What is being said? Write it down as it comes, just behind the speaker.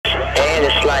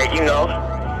you know,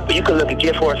 but you can look a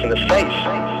gift horse in the face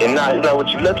and not know what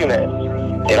you're looking at.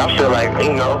 And I feel like,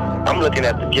 you know, I'm looking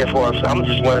at the gift horse. I'm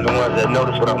just one of the ones that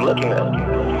notice what I'm looking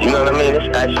at. You know what I mean?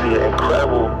 It's actually an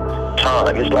incredible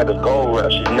time. It's like a gold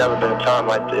rush. There's never been a time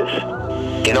like this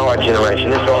in our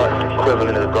generation. It's our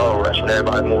equivalent of the gold rush, and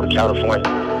everybody moved to California.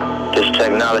 This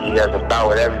technology has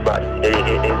empowered everybody.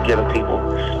 It's giving people,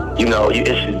 you know, it's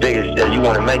as big as you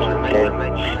want to make it,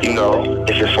 and, you know,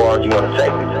 it's as far as you want to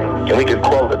take it. And we could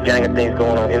quote a gang of things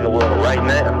going on in the world right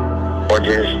now, or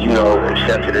just, you know,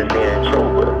 accept it as being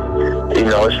true. But, you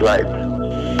know, it's like,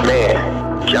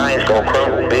 man, giants gonna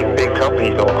crumble, big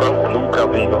companies gonna crumble, new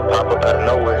companies gonna pop up out of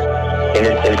nowhere, and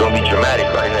it's gonna be dramatic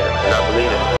right now, and I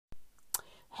believe it.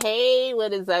 Hey,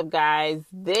 what is up, guys?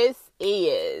 This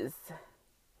is,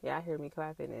 y'all hear me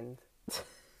clapping and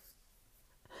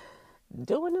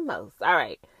doing the most. All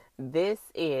right, this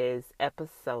is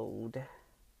episode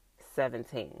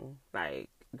 17. Like,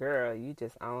 girl, you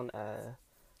just on a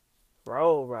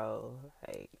roll,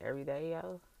 like every day,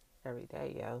 yo.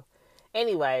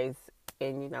 Anyways,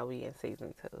 and you know we in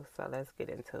season 2, so let's get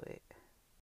into it.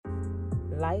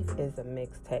 Life is a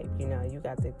mixtape. You know, you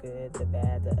got the good, the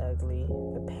bad, the ugly,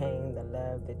 the pain, the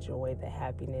love, the joy, the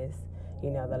happiness,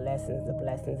 you know, the lessons, the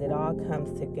blessings. It all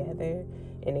comes together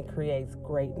and it creates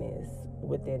greatness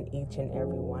within each and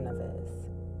every one of us.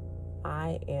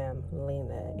 I am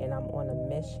Lena, and I'm on a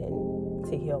mission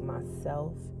to heal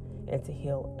myself and to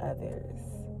heal others.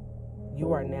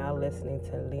 You are now listening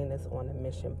to Lena's On a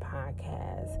Mission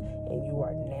podcast, and you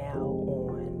are now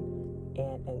on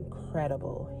an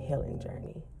incredible healing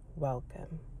journey.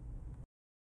 Welcome.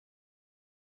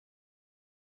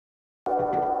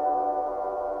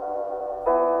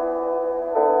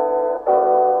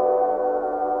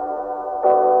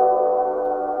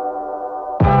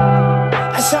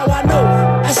 That's how I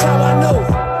know. That's how I know.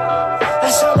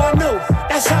 That's how I know.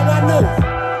 That's how I know.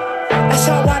 That's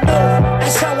how I know.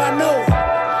 That's how I know.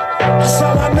 That's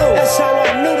how I know. That's how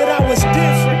I knew that I was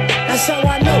different. That's how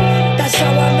I know. That's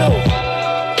how I know.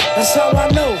 That's how I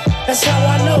know. That's how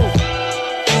I know.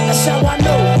 That's how I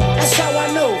know. That's how I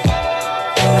know.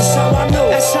 That's how I know.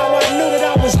 That's how I knew that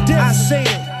I was different. I seen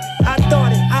it. I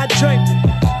thought it. I dreamt it.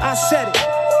 I said it.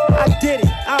 I did it.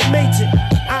 I made it.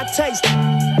 I taste it.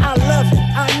 I love it.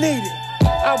 I need it.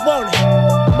 I want it.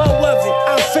 More of it.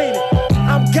 I feel it.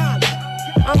 I'm golly.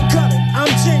 I'm gutted.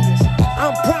 I'm genius.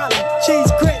 I'm probably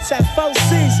cheese grits at 4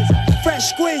 seasons.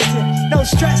 Fresh squeezing. No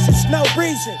stresses. No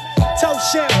reason.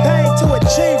 Toast champagne to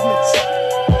achievements.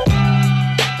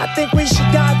 I think we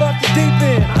should dive off the deep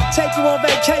end. I'll take you on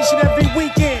vacation every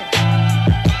weekend.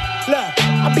 Look,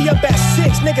 I'll be up at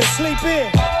 6, niggas sleep in.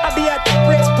 I'll be at the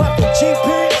Ritz pumping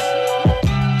G-Pins.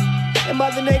 Them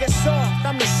other niggas soft,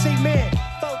 I'm the C-man.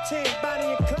 14,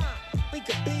 Bonnie and Clyde, we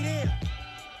could beat in.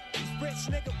 These rich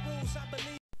nigga rules, I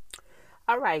believe.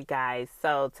 All right, guys.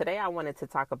 So today I wanted to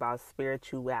talk about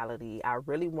spirituality. I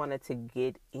really wanted to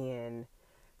get into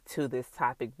this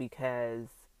topic because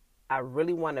I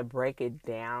really want to break it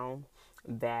down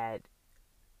that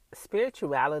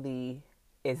spirituality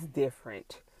is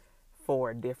different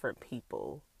for different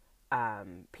people.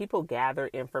 People gather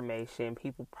information,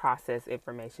 people process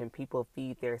information, people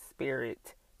feed their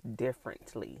spirit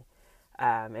differently.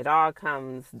 It all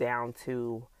comes down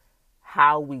to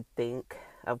how we think,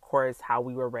 of course, how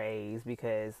we were raised,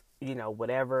 because, you know,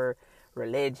 whatever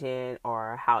religion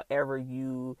or however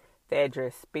you fed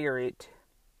your spirit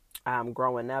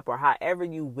growing up, or however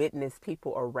you witness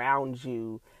people around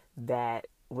you that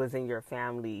was in your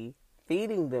family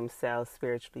feeding themselves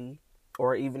spiritually,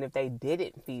 or even if they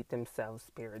didn't feed themselves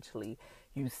spiritually,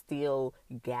 you still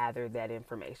gather that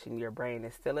information. Your brain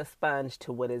is still a sponge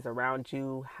to what is around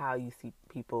you, how you see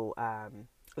people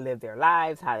live their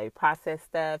lives, how they process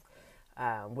stuff,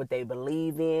 what they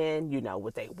believe in, you know,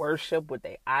 what they worship, what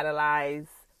they idolize.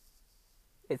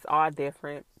 It's all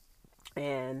different.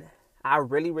 And I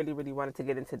really wanted to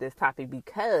get into this topic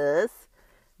because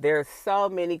there's so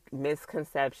many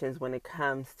misconceptions when it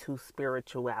comes to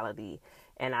spirituality.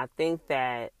 And I think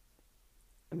that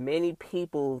many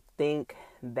people think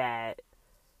that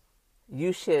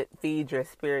you should feed your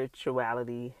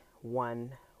spirituality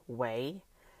one way.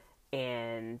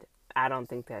 And I don't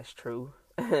think that's true.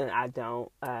 I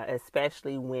don't,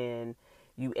 especially when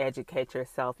you educate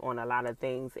yourself on a lot of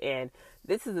things. And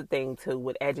this is the thing too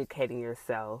with educating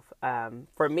yourself.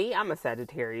 For me, I'm a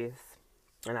Sagittarius,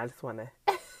 and I just want to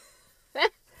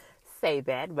say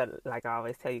that, but like I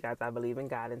always tell you guys, I believe in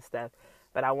God and stuff,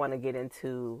 but I want to get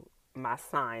into my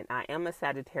sign. I am a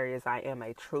Sagittarius. I am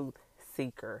a truth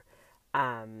seeker.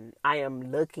 I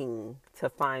am looking to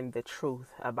find the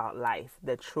truth about life,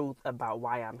 the truth about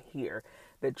why I'm here,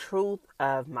 the truth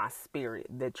of my spirit,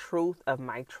 the truth of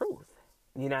my truth.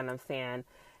 You know what I'm saying?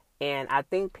 And I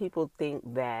think people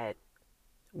think that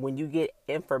when you get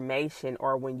information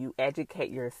or when you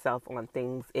educate yourself on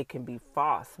things, it can be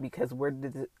false, because where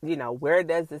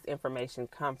does this information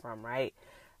come from, right?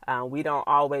 We don't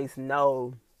always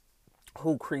know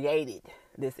who created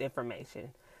this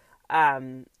information.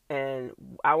 And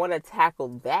I want to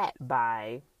tackle that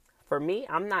by, for me,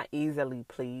 I'm not easily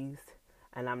pleased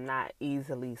and I'm not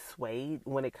easily swayed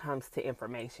when it comes to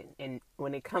information and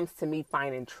when it comes to me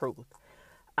finding truth.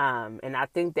 And I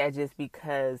think that just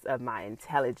because of my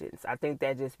intelligence. I think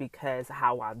that just because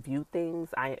how I view things.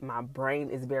 My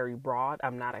brain is very broad.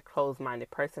 I'm not a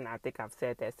closed-minded person. I think I've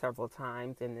said that several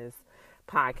times in this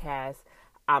podcast.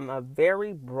 I'm a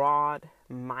very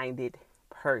broad-minded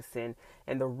person.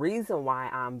 And the reason why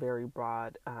I'm very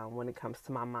broad when it comes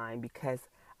to my mind, because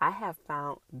I have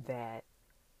found that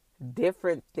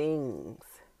different things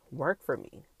work for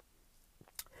me.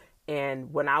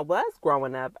 And when I was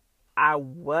growing up, I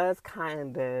was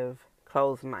kind of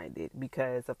closed-minded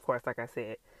because, of course, like I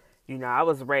said, I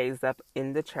was raised up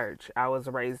in the church. I was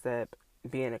raised up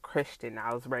being a Christian.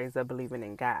 I was raised up believing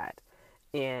in God.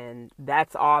 And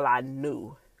that's all I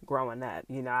knew growing up.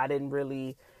 I didn't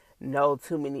really know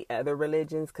too many other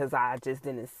religions because I just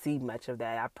didn't see much of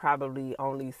that. I probably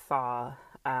only saw,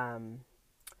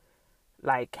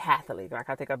 like Catholic. Like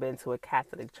I think I've been to a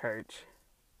Catholic church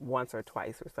once or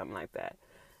twice or something like that.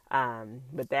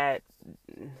 But that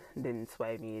didn't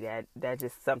sway me. That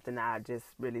just something I just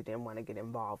really didn't want to get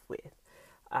involved with.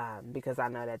 Because I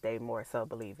know that they more so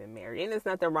believe in Mary. And there's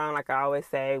nothing wrong, like I always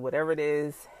say, whatever it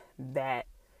is that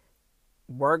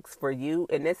works for you.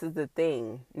 And this is the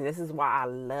thing. And this is why I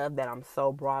love that I'm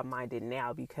so broad-minded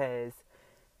now, because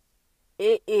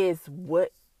it is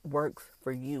what works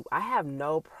for you. I have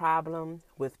no problem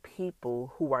with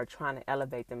people who are trying to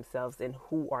elevate themselves and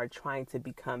who are trying to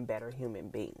become better human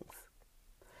beings.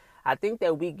 I think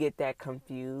that we get that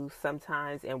confused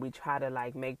sometimes, and we try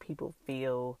to make people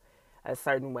feel a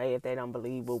certain way if they don't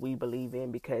believe what we believe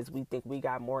in, because we think we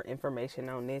got more information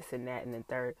on this and that and the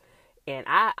third. And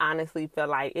I honestly feel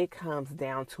like it comes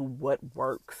down to what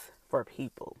works for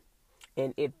people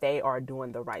and if they are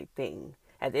doing the right thing.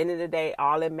 At the end of the day,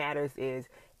 all that matters is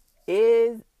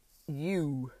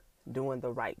you doing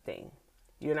the right thing?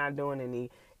 You're not doing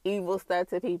any evil stuff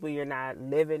to people. You're not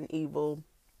living evil.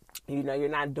 You're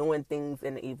not doing things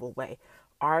in an evil way.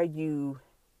 Are you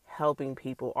helping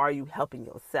people? Are you helping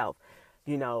yourself?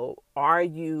 Are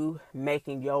you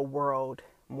making your world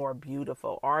more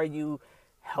beautiful? Are you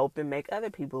helping make other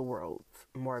people's worlds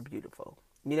more beautiful?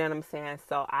 You know what I'm saying?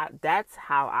 So that's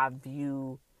how I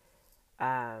view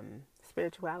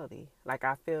spirituality. Like,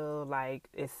 I feel like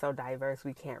it's so diverse,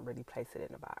 we can't really place it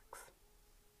in a box.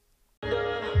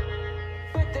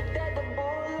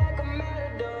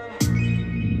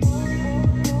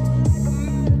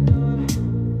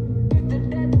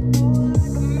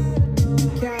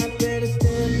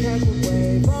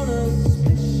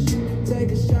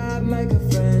 Take a shot, make a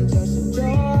friend, just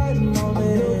enjoy the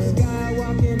moment. Blue sky,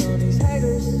 walking on these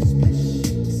haters.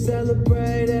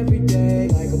 Celebrate every day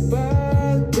like a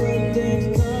birthday.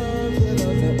 Things come, fill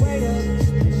up that weight up.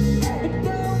 But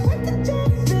don't wait to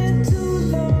jump in too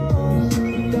long.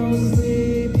 Don't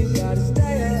sleep, you gotta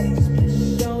stay up.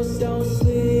 Don't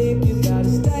sleep, you gotta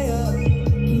stay up.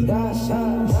 That's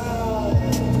how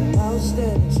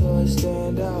outstanding, so I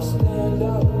stand out.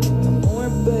 I'm more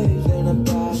babe than a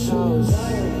bathhouse.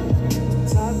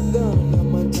 Top gun,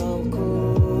 I'm a Tom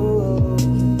Cruise.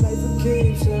 Play for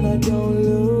keeps and I don't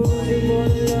lose. You more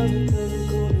than love it, cause it's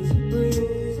cool as a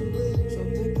breeze. So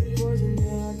pick a poison,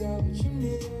 yeah, I got what you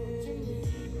need.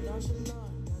 Nonchalant,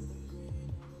 got the green.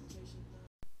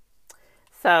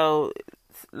 So,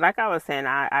 like I was saying,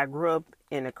 I grew up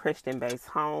in a Christian-based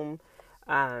home.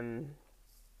 I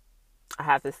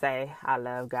have to say I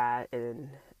love God, and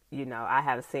I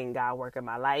have seen God work in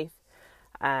my life.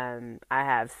 I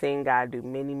have seen God do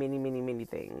many, many, many, many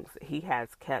things. He has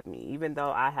kept me, even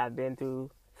though I have been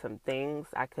through some things.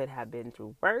 I could have been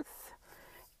through worse,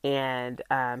 and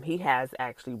He has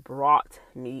actually brought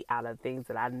me out of things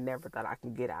that I never thought I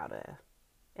could get out of.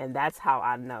 And that's how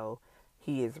I know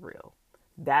He is real.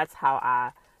 That's how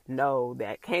I know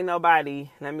that can't nobody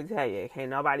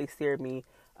steer me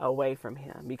away from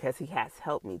Him, because He has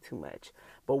helped me too much.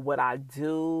 But what I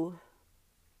do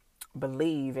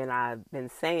believe, and I've been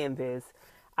saying this,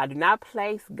 I do not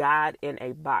place God in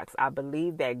a box. I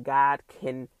believe that God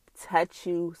can touch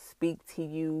you, speak to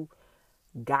you,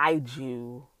 guide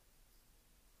you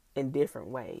in different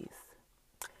ways.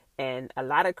 And a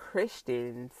lot of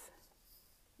Christians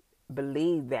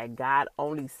believe that God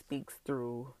only speaks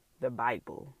through the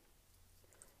Bible.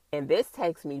 And this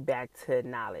takes me back to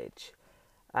knowledge.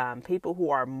 People who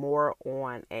are more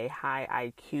on a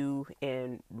high IQ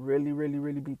and really, really,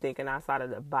 really be thinking outside of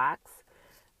the box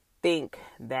think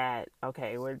that,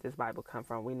 okay, where did this Bible come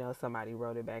from? We know somebody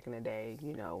wrote it back in the day,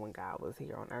 when God was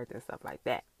here on earth and stuff like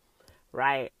that,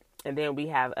 right? And then we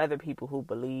have other people who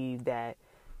believe that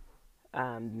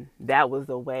that was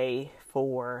a way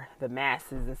for the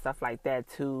masses and stuff like that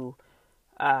to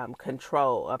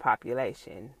control a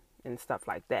population and stuff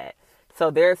like that. So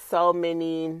there's so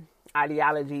many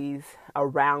ideologies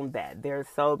around that. There's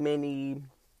so many,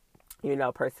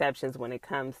 perceptions when it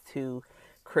comes to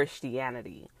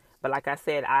Christianity. But like I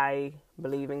said, I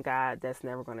believe in God. That's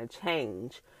never going to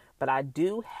change. But I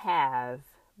do have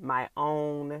my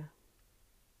own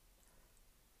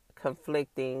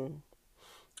conflicting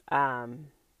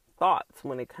thoughts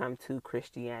when it comes to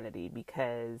Christianity,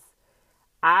 because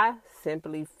I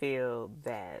simply feel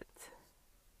that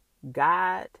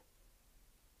God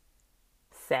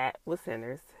sat with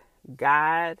sinners.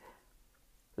 God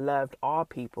loved all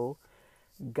people.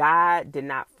 God did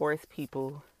not force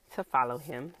people to follow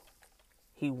him.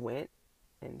 He went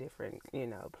in different,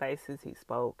 places. He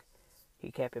spoke.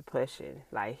 He kept it pushing.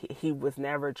 Like, he was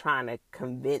never trying to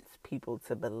convince people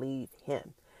to believe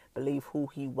him, believe who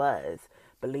he was,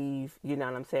 believe,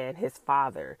 his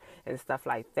father and stuff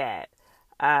like that.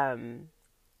 I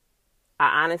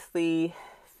honestly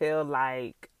feel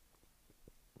like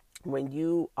when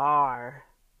you are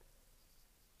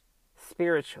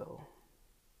spiritual,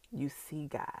 you see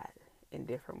God in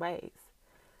different ways.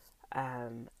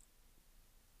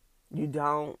 You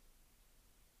don't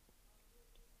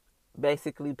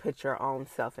basically put your own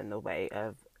self in the way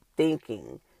of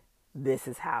thinking this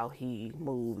is how he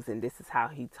moves and this is how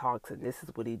he talks and this is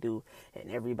what he do and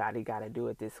everybody got to do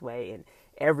it this way and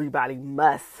everybody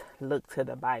must look to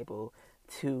the Bible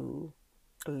to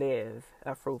live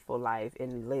a fruitful life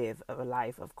and live a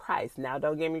life of Christ. Now,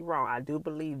 don't get me wrong. I do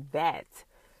believe that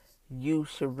you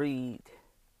should read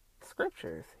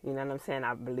scriptures. You know what I'm saying?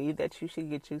 I believe that you should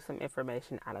get you some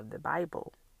information out of the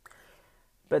Bible.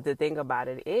 But the thing about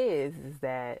it is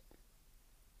that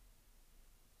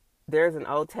there's an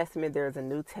Old Testament, there's a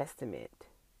New Testament.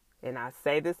 And I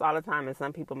say this all the time, and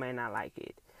some people may not like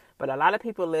it. But a lot of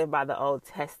people live by the Old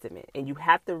Testament. And you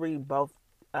have to read both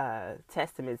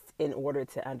testaments in order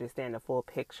to understand the full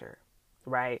picture,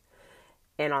 right?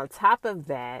 And on top of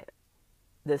that,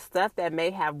 the stuff that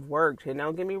may have worked, and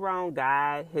don't get me wrong,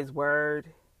 God, his word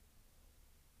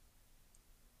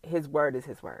is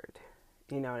his word.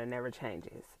 And it never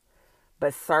changes.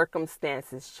 But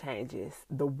circumstances changes.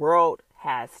 The world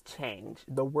has changed.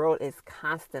 The world is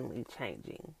constantly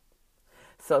changing.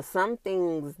 So some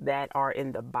things that are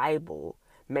in the Bible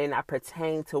may not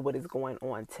pertain to what is going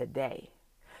on today.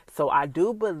 So I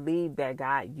do believe that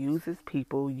God uses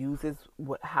people, uses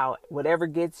whatever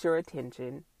gets your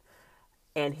attention,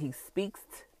 and he speaks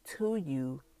to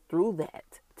you through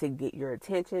that to get your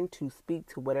attention, to speak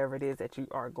to whatever it is that you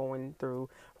are going through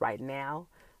right now.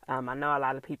 I know a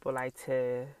lot of people like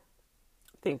to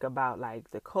think about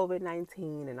like the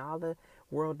COVID-19 and all the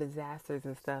world disasters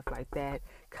and stuff like that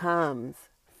comes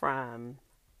from,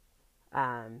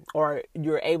 or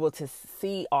you're able to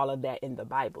see all of that in the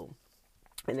Bible.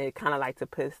 And they kind of like to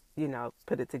put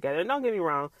it together. And don't get me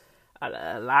wrong,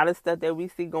 a lot of stuff that we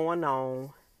see going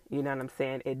on, you know what I'm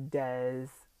saying? It does,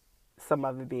 some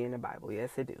of it be in the Bible.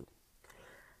 Yes, it do.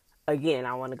 Again,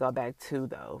 I want to go back to,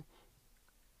 though,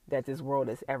 that this world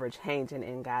is ever changing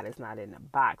and God is not in a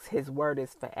box. His word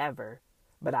is forever.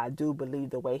 But I do believe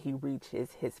the way he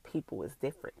reaches his people is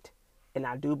different. And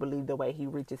I do believe the way he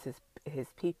reaches his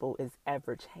people is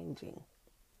ever changing.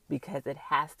 Because it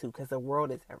has to, because the world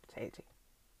is ever changing.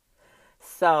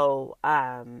 So,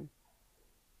 I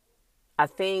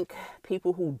think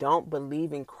people who don't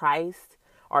believe in Christ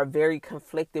are very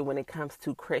conflicted when it comes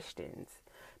to Christians,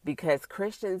 because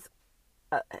Christians,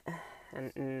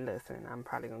 and listen, I'm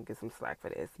probably going to get some slack for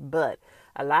this, but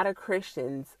a lot of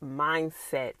Christians'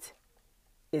 mindset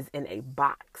is in a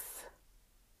box.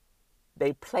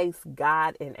 They place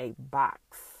God in a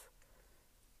box.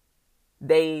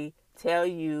 They tell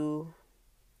you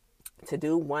to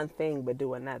do one thing but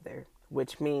do another,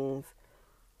 which means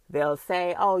they'll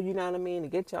say, oh, you know what I mean, to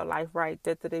get your life right,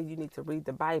 you need to read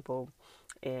the Bible.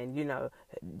 And,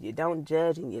 you don't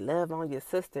judge and you love on your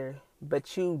sister,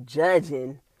 but you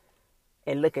judging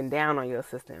and looking down on your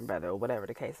sister and brother or whatever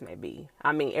the case may be.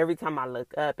 I mean, every time I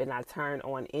look up and I turn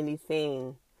on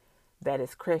anything that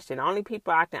is Christian, the only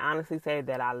people I can honestly say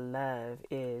that I love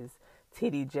is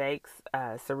T.D. Jakes,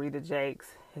 Sarita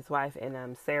Jakes, his wife,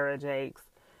 and Sarah Jakes.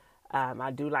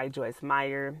 I do like Joyce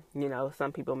Meyer. You know,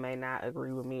 some people may not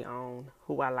agree with me on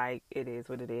who I like. It is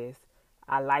what it is.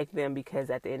 I like them because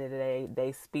at the end of the day,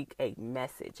 they speak a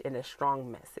message, and a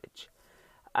strong message.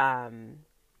 I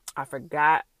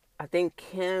forgot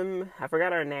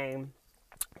her name.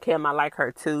 Kim, I like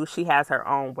her too. She has her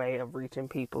own way of reaching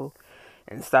people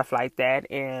and stuff like that.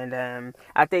 And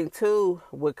I think too,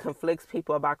 what conflicts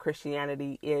people about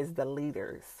Christianity is the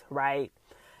leaders, right?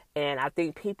 And I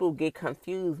think people get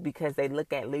confused because they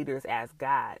look at leaders as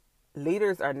God.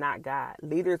 Leaders are not God.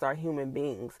 Leaders are human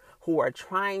beings who are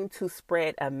trying to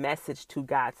spread a message to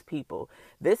God's people.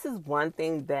 This is one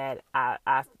thing that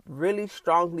I really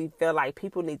strongly feel like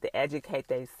people need to educate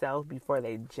themselves before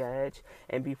they judge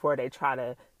and before they try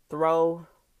to throw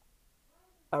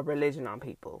a religion on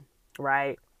people,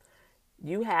 right? I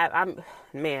had an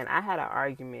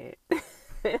argument.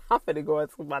 I'm going to go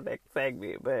into my next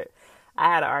segment, but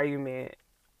I had an argument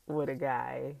with a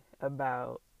guy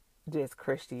about just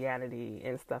Christianity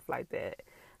and stuff like that.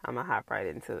 I'm going to hop right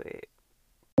into it.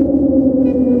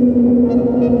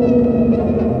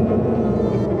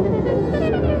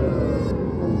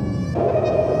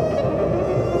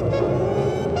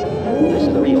 This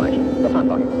is the real action, the fun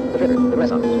talking, the triggers, the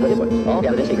renaissance, the inputs, all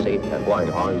gathered in secrecy and blind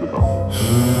eyes to come.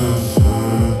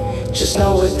 Just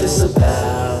know what this is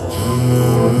about.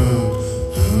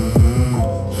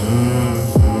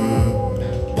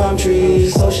 Palm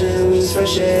trees, oceans,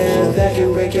 fresh air that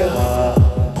can break your heart.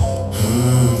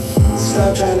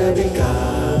 Stop trying to be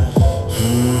God.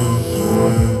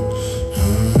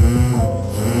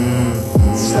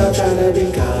 Stop trying to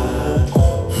be God.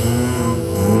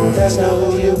 That's not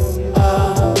who you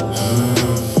are.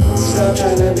 Stop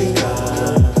trying to be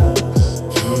God.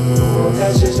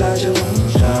 That's just not your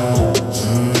job.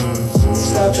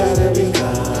 Stop trying to be God.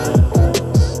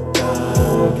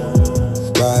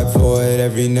 Ride for it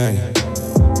every night.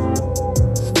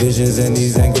 Visions and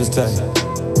these ankles tight.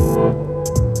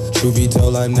 Truth be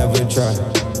told, I never tried.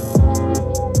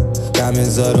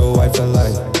 Diamonds of the white for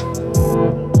life.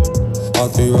 All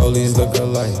three rollies look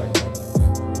alike.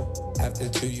 After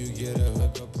two, you get a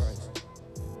hooker price.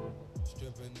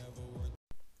 Stripper never worth.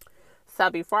 So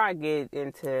before I get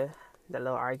into the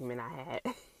little argument I had,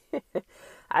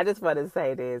 I just want to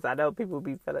say this. I know people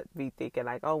be thinking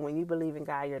like, oh, when you believe in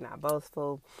God, you're not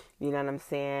boastful. You know what I'm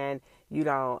saying? You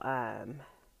don't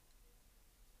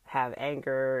have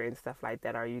anger and stuff like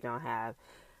that, or you don't have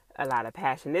a lot of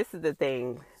passion. This is the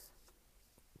thing.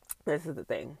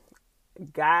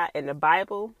 God, in the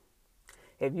Bible,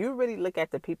 if you really look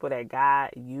at the people that God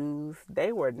used,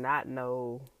 they were not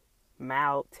no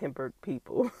mild-tempered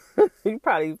people. You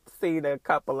probably seen a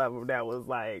couple of them that was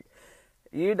like,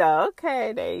 you know,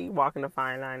 okay, they walking a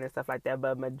fine line and stuff like that.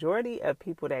 But majority of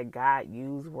people that God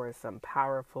used were some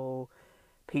powerful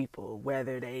people,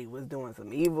 whether they was doing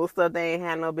some evil stuff they ain't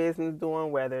had no business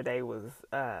doing, whether they was,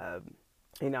 had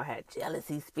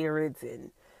jealousy spirits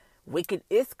and wicked.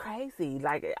 It's crazy.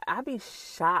 Like, I be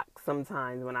shocked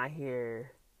sometimes when I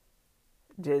hear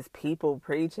just people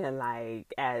preaching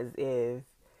like as if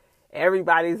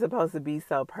everybody's supposed to be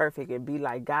so perfect and be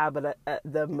like God, but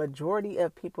the majority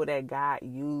of people that God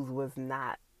used was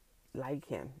not like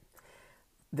him.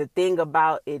 The thing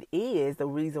about it is, the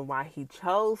reason why he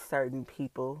chose certain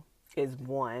people is,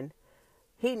 one,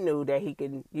 he knew that he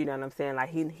can, you know what I'm saying? Like,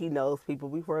 he knows people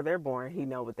before they're born. He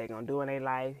knows what they're going to do in their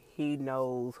life. He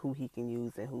knows who he can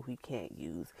use and who he can't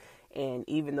use. And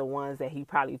even the ones that he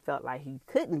probably felt like he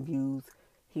couldn't use,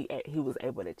 he was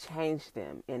able to change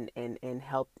them and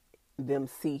help them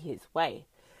see his way.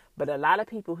 But a lot of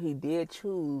people he did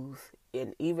choose,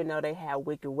 and even though they had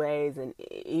wicked ways and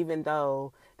even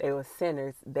though they were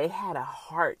sinners, they had a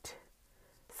heart.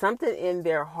 Something in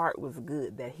their heart was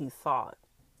good that he saw.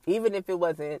 Even if it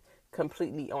wasn't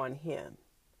completely on him,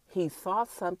 he saw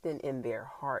something in their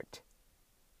heart.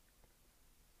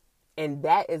 And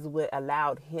that is what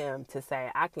allowed him to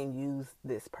say, I can use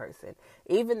this person.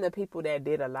 Even the people that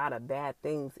did a lot of bad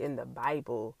things in the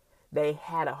Bible, they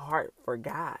had a heart for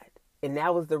God. And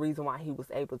that was the reason why he was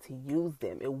able to use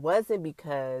them. It wasn't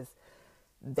because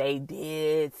they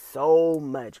did so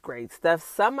much great stuff.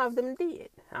 Some of them did.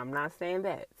 I'm not saying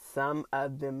that. Some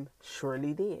of them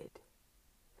surely did.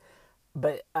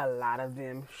 But a lot of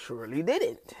them surely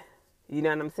didn't. You know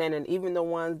what I'm saying? And even the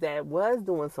ones that was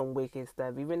doing some wicked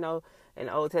stuff, even though in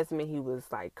the Old Testament he was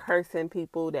like cursing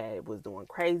people that was doing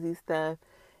crazy stuff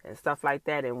and stuff like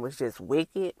that and was just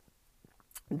wicked.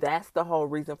 That's the whole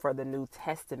reason for the New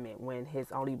Testament, when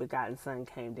his only begotten son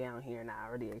came down here. And I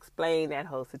already explained that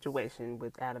whole situation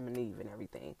with Adam and Eve and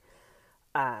everything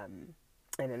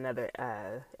in another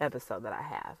episode that I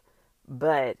have.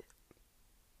 But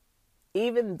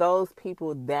even those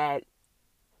people that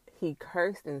he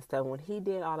cursed and stuff, when he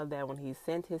did all of that, when he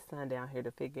sent his son down here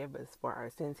to forgive us for our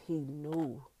sins, he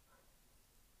knew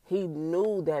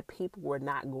that people were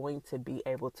not going to be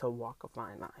able to walk a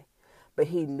fine line. But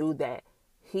he knew that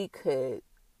he could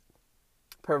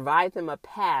provide them a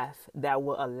path that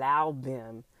will allow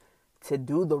them to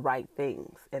do the right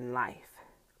things in life.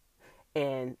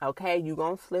 And okay, you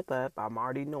gonna slip up. I'm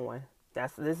already knowing.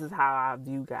 This is how I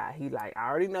view God. He like, I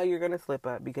already know you're gonna slip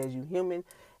up because you human,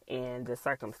 and the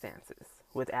circumstances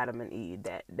with Adam and Eve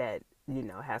that you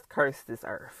know has cursed this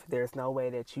earth. There's no way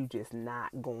that you just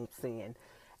not gonna sin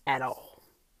at all.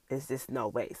 It's just no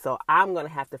way. So I'm gonna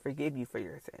have to forgive you for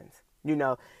your sins. You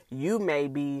know, you may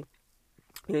be,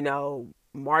 you know,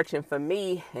 marching for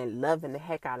me and loving the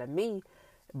heck out of me,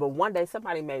 but one day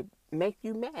somebody may make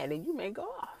you mad and you may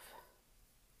go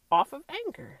off of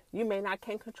anger. You may not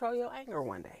can't control your anger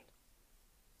one day.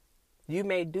 You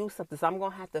may do something, so I'm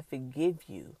going to have to forgive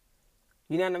you.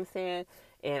 You know what I'm saying?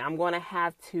 And I'm going to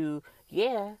have to,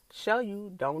 show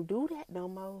you, don't do that no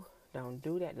more. Don't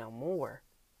do that no more.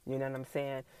 You know what I'm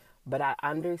saying? But I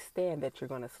understand that you're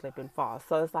going to slip and fall.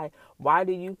 So it's like, why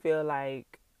do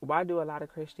a lot of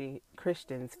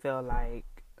Christians feel like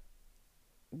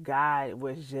God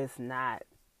was just not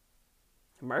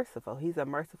merciful? He's a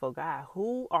merciful God.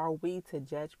 Who are we to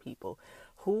judge people?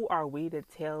 Who are we to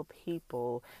tell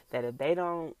people that if they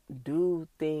don't do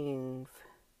things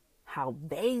how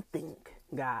they think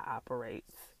God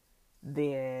operates,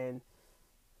 then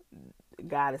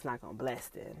God is not going to bless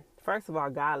them? First of all,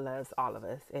 God loves all of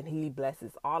us and he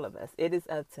blesses all of us. It is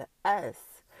up to us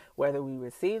whether we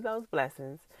receive those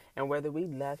blessings and whether we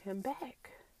love him back.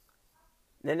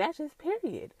 And that's just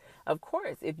period. Of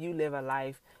course, if you live a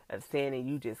life of sin and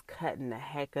you just cutting the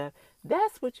heck up,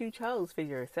 that's what you chose for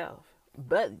yourself.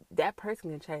 But that person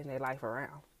can change their life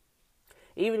around.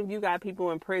 Even if you got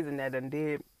people in prison that done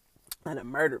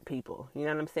murdered people, you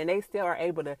know what I'm saying? They still are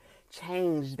able to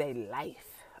change their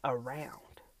life around.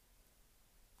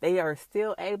 They are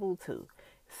still able to.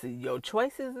 So your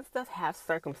choices and stuff have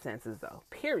circumstances though,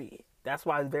 period. That's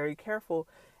why it's very careful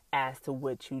as to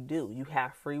what you do. You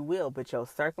have free will, but your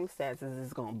circumstances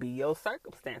is going to be your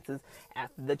circumstances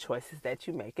after the choices that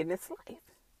you make in this life.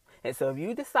 And so if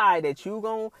you decide that you're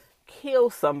going to kill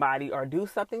somebody or do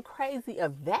something crazy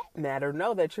of that matter,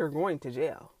 know that you're going to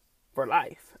jail for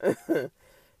life.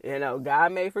 You know,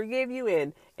 God may forgive you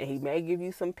and he may give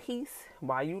you some peace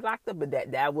while you locked up, but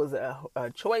that was a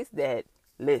choice that,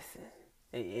 listen,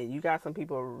 and you got some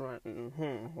people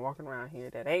walking around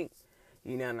here that ain't,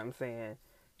 you know what I'm saying,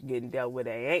 getting dealt with.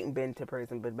 They ain't been to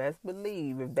prison, but best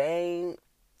believe if they ain't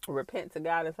repent to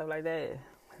God and stuff like that,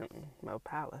 more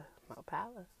power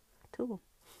to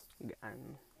them. I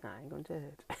ain't gonna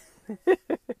judge.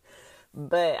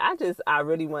 But I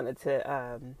really wanted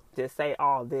to just say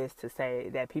all this to say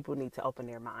that people need to open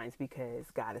their minds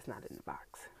because God is not in the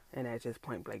box. And that's just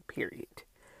point blank, period.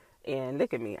 And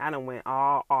look at me. I done went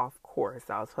all off course.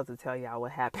 I was supposed to tell y'all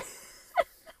what happened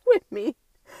with me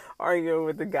arguing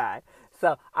with the guy.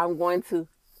 So I'm going to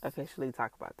officially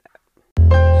talk about that.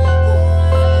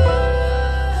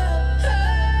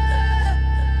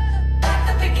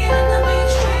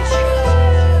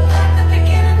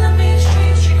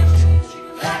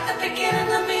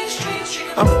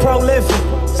 I'm prolific,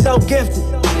 so gifted.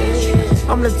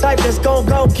 I'm the type that's gon'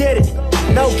 go get it.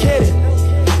 No kidding.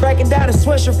 Breaking down a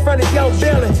swish in front of your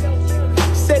building.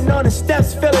 Sitting on the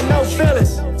steps, feeling no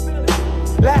feelings.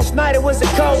 Last night it was a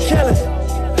cold killing.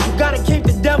 You gotta keep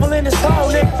the devil in his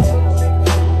hole,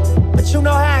 nigga. But you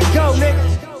know how it go,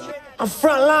 nigga. I'm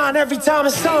front line every time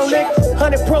it's on, nigga.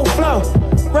 100 pro flow,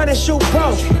 running shoot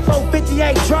pro.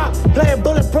 458 drop, playing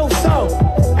bulletproof soul.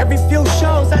 Every few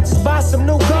shows I just buy some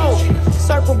new gold.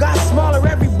 Circle got smaller,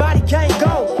 everybody can't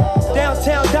go.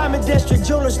 Downtown Diamond District,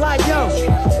 jewelers like yo.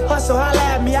 Hustle, holla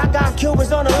at me, I got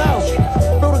Cubans on the low.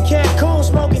 Through the Cancun,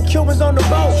 smoking Cubans on the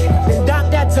boat. Then dock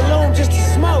that Tulum just to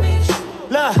smoke.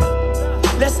 Look,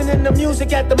 listening to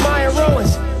music at the Mayan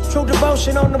ruins. True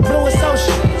devotion on the bluest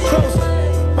ocean.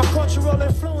 Cruising, my cultural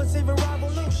influence, even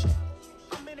revolution.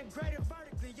 I'm integrated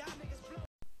vertically, y'all niggas blue.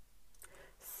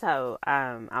 So,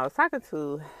 I was talking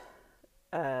to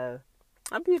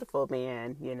a beautiful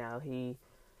man, you know,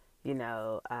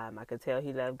 I could tell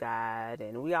he loved God,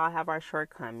 and we all have our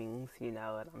shortcomings, you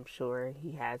know, and I'm sure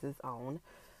he has his own.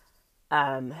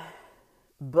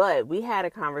 But we had a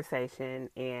conversation,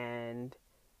 and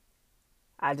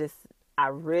I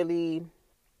really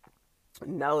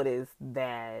noticed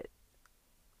that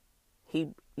he,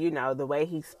 you know, the way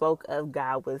he spoke of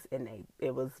God was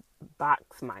it was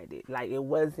box-minded. Like, it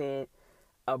wasn't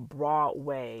a broad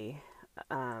way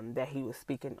that he was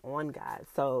speaking on God.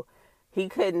 So he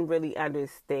couldn't really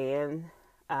understand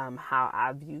how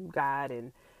I view God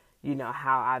and,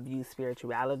 how I view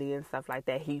spirituality and stuff like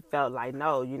that. He felt like,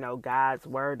 no, God's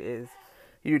word is,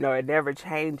 it never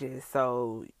changes.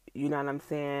 So, you know what I'm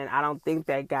saying? I don't think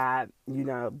that God,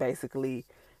 basically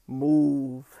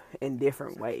move in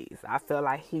different ways. I feel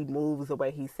like he moves the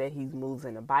way he said he moves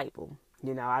in the Bible.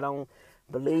 I don't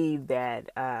believe that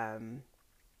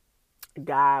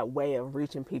God way of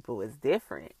reaching people is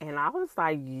different. And I was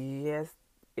like, yes,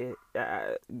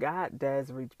 God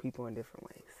does reach people in different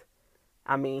ways.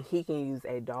 I mean, he can use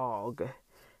a dog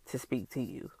to speak to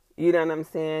you. You know what I'm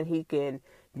saying? He can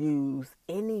use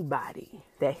anybody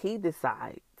that he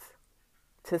decides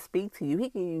to speak to you. He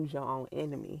can use your own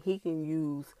enemy. He can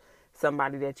use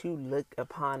somebody that you look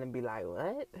upon and be like,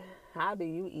 what? How do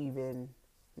you even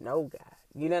know God?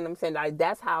 You know what I'm saying? Like,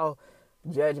 that's how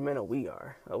judgmental we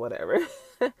are or whatever.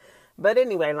 But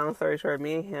anyway, long story short,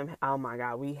 me and him, oh my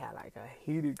God, we had like a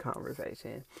heated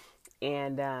conversation.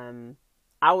 And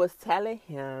I was telling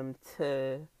him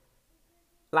to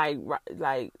like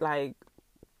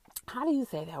how do you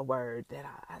say that word that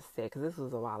I said? Because this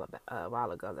was a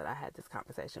while ago that I had this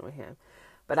conversation with him.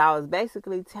 But I was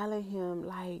basically telling him,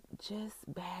 like, just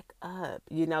back up,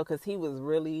 because he was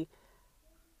really,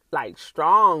 like,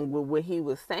 strong with what he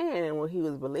was saying and what he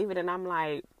was believing. And I'm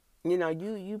like,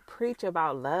 you preach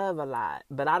about love a lot,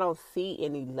 but I don't see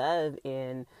any love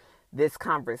in this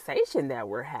conversation that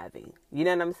we're having. You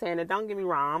know what I'm saying? And don't get me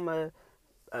wrong, I'm a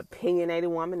opinionated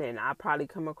woman, and I probably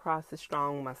come across as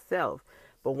strong myself.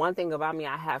 But one thing about me,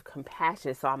 I have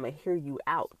compassion, so I'm going to hear you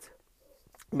out.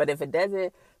 But if it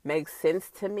doesn't make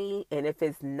sense to me, and if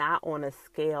it's not on a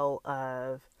scale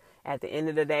of, at the end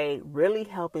of the day, really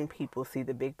helping people see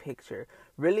the big picture,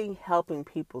 really helping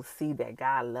people see that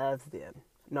God loves them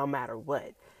no matter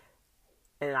what.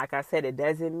 And like I said, it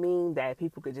doesn't mean that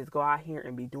people could just go out here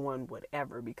and be doing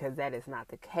whatever, because that is not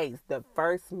the case. The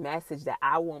first message that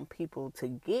I want people to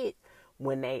get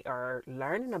when they are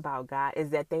learning about God is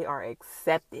that they are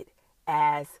accepted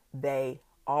as they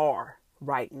are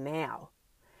right now.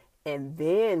 And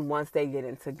then once they get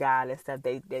into God and stuff,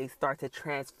 they start to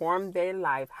transform their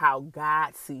life how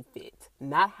God see fit.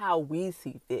 Not how we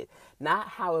see fit. Not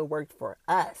how it worked for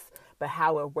us, but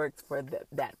how it works for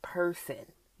that person.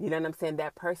 You know what I'm saying?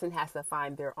 That person has to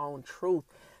find their own truth.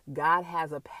 God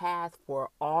has a path for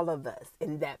all of us,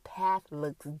 and that path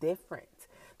looks different.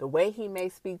 The way he may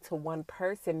speak to one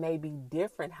person may be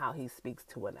different how he speaks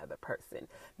to another person,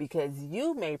 because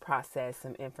you may process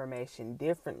some information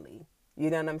differently.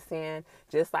 You know what I'm saying?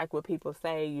 Just like what people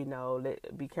say,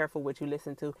 be careful what you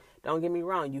listen to. Don't get me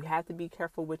wrong. You have to be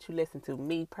careful what you listen to.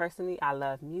 Me personally, I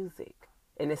love music,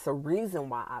 and it's a reason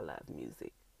why I love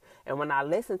music. And when I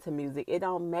listen to music, it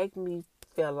don't make me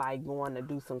feel like going to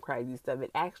do some crazy stuff. It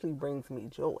actually brings me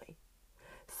joy.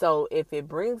 So if it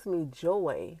brings me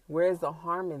joy, where's the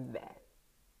harm in that?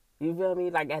 You feel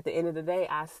me? Like, at the end of the day,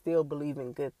 I still believe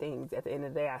in good things. At the end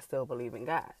of the day, I still believe in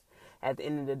God. At the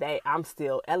end of the day, I'm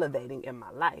still elevating in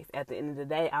my life. At the end of the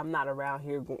day, I'm not around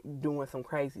here doing some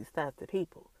crazy stuff to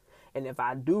people. And if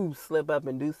I do slip up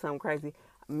and do something crazy,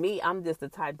 I'm just the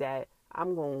type that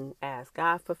I'm going to ask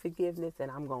God for forgiveness, and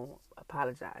I'm going to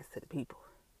apologize to the people,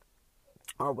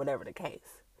 or whatever the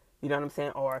case. You know what I'm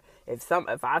saying? Or if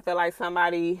I feel like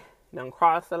somebody done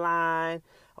crossed the line,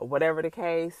 or whatever the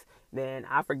case, then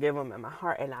I forgive them in my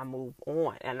heart, and I move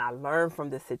on, and I learn from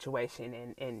the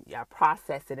situation, and I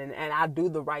process it, and I do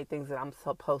the right things that I'm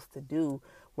supposed to do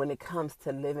when it comes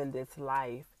to living this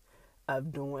life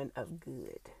of doing of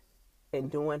good and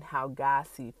doing how God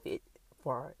sees fit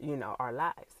for, our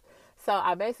lives. So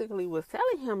I basically was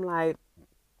telling him, like,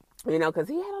 because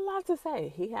he had a lot to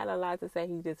say.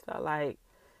 He just felt like,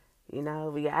 we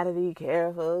got to be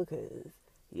careful because,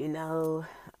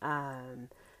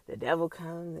 the devil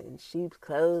comes in sheep's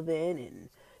clothing, and,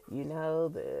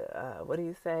 what do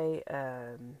you say?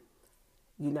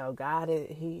 God,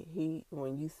 he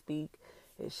when you speak,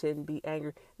 it shouldn't be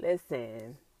angry.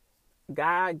 Listen,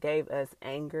 God gave us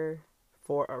anger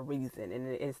for a reason, and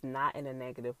it's not in a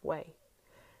negative way.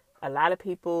 A lot of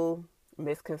people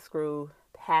misconstrue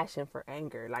passion for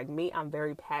anger. Like me, I'm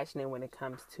very passionate when it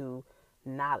comes to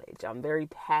knowledge. I'm very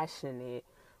passionate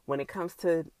when it comes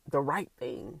to the right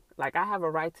thing. Like, I have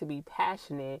a right to be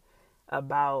passionate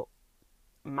about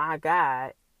my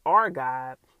God, our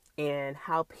God, and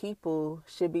how people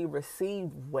should be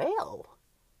received well.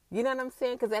 You know what I'm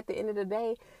saying? Because at the end of the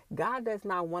day, God does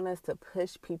not want us to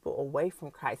push people away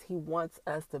from Christ. He wants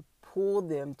us to pull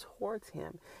them towards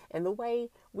him. And the way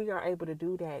we are able to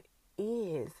do that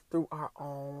is through our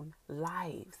own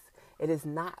lives. It is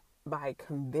not by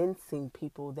convincing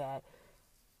people that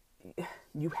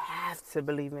you have to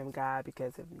believe in God,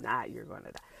 because if not, you're going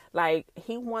to die. Like,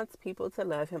 he wants people to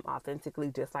love him authentically,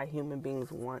 just like human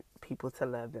beings want people to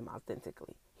love them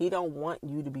authentically. He don't want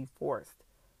you to be forced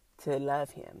to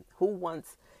love him. Who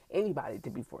wants anybody to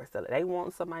be forced to love? They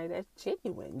want somebody that's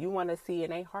genuine. You want to see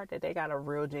in their heart that they got a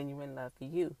real genuine love for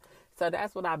you. So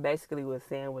that's what I basically was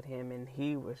saying with him, and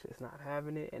he was just not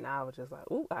having it. And I was just like,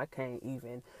 ooh, I can't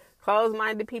even.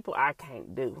 Close-minded people, I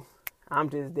can't do. I'm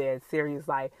just dead serious.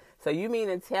 Like, so you mean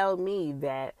to tell me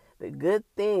that it's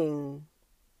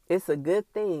a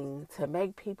good thing to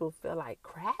make people feel like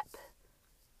crap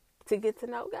to get to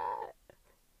know God?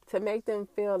 To make them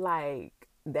feel like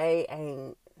they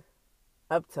ain't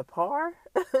up to par?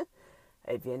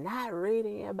 If you're not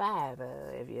reading your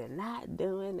Bible, if you're not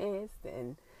doing this,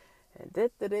 and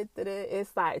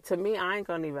it's like, to me, I ain't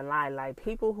gonna even lie, like,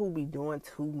 people who be doing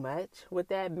too much with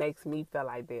that makes me feel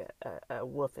like they're a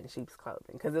wolf in sheep's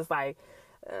clothing. Because it's like,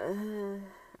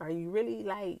 are you really,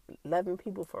 like, loving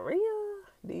people for real?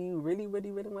 Do you really,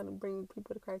 really, really want to bring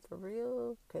people to Christ for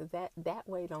real? Because that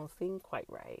way don't seem quite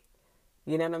right.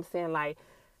 You know what I'm saying? Like,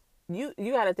 you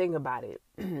got to think about it.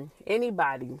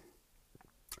 Anybody,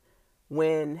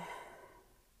 when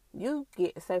you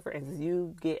get, say for instance,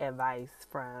 you get advice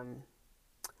from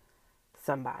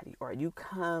somebody, or you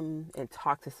come and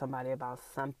talk to somebody about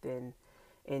something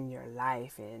in your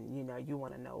life, and you know, you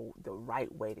want to know the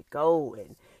right way to go,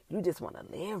 and you just want to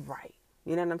live right.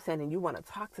 You know what I'm saying? And you want to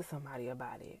talk to somebody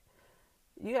about it.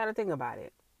 You got to think about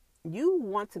it. You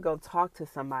want to go talk to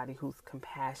somebody who's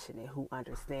compassionate, who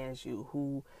understands you,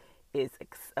 who is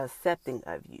accepting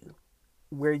of you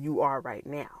where you are right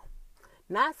now.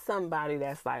 Not somebody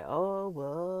that's like, oh,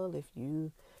 well, if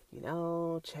you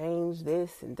change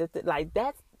this and that. Like,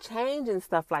 that change and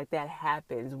stuff like that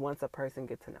happens once a person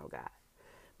gets to know God.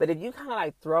 But if you kind of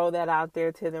like throw that out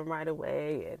there to them right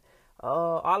away, and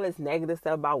all this negative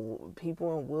stuff about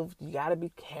people and wolves, you got to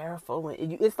be careful.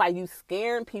 And it's like you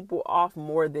scaring people off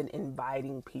more than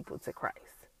inviting people to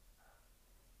Christ.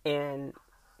 And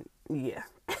yeah.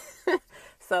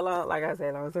 So long, like I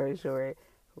said, long story short,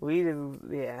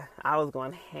 I was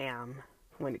going ham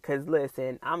because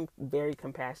listen, I'm very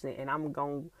compassionate, and I'm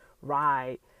going to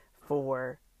ride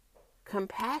for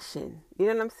compassion. You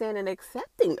know what I'm saying? And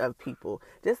accepting of people.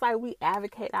 Just like we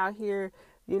advocate out here,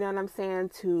 you know what I'm saying,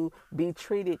 to be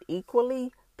treated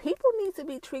equally. People need to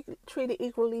be treated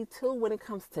equally too when it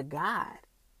comes to God.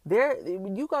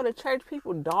 You go to church,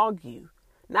 people dog you.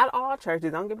 Not all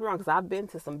churches, don't get me wrong, because I've been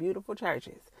to some beautiful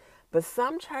churches. But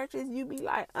some churches, you be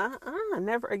like,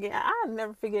 never again. I'll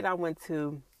never forget, and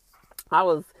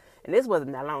this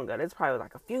wasn't that long ago. This probably was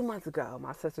like a few months ago.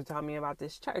 My sister told me about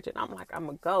this church, and I'm like, I'm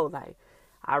going to go. Like,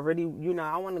 I really,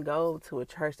 I want to go to a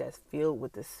church that's filled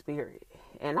with the Spirit.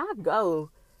 And I go,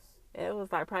 it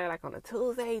was like probably like on a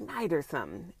Tuesday night or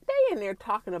something. They in there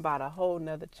talking about a whole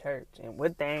nother church and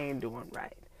what they ain't doing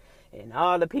right. And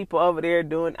all the people over there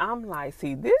doing, I'm like,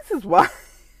 see, this is why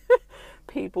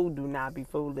people do not be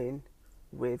fooling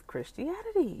with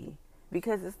Christianity.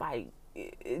 Because it's like,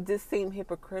 it just seemed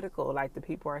hypocritical, like the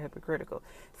people are hypocritical.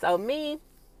 So me,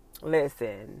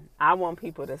 listen, I want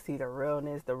people to see the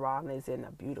realness, the rawness, and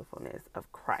the beautifulness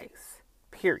of Christ.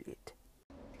 Period.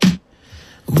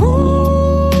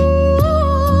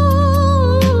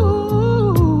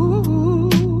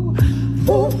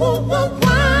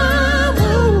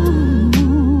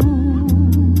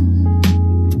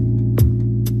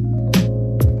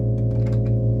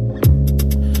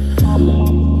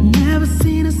 Never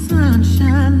seen a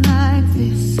sunshine like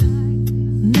this.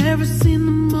 Never seen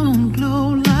the moon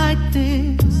glow like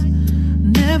this.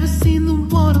 Never seen the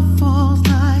waterfalls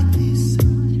like this.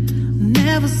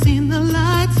 Never seen the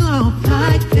lights off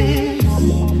like this.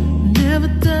 Never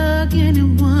dug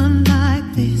anyone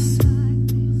like this.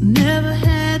 Never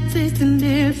had tasted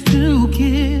lips to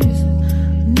kiss.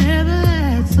 Never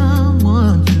had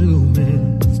someone to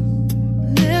miss.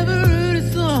 Never heard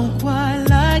a song quite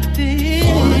like this.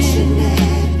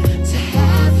 Fortunate to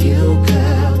have you,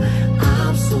 girl.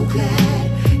 I'm so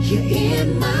glad you're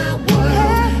in my world.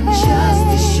 Just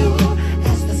as sure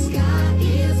as the sky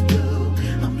is blue,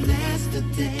 I'm blessed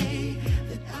today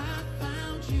that I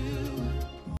found you.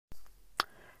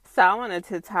 So I wanted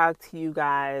to talk to you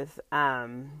guys,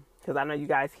 because I know you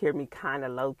guys hear me kind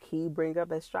of low-key bring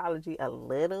up astrology a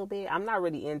little bit. I'm not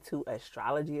really into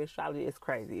astrology. Astrology is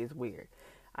crazy. It's weird.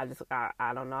 I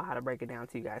don't know how to break it down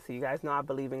to you guys. So you guys know I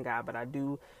believe in God, but I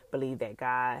do believe that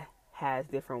God has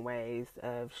different ways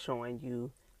of showing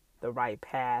you the right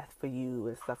path for you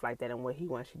and stuff like that, and what he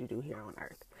wants you to do here on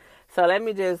earth. So let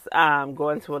me just go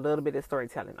into a little bit of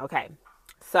storytelling. Okay,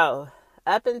 so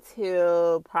up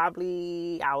until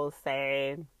probably, I will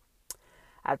say,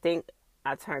 I think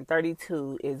I turned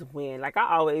 32 is when, like,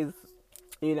 I always,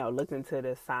 looked into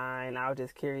the sign. I was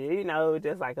just curious,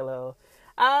 just like a little,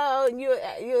 oh, you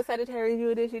a Sagittarius,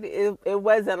 you a this, you this. It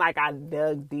wasn't like I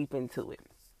dug deep into it.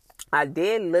 I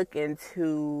did look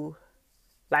into,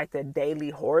 like, the daily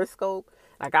horoscope.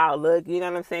 Like, I'll look, you know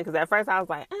what I'm saying? Because at first I was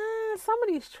like, some of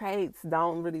these traits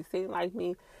don't really seem like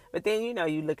me. But then,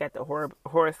 you look at the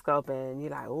horoscope and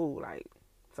you're like, ooh, like,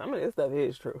 some of this stuff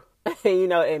is true.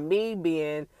 And me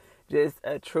being just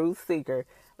a truth seeker,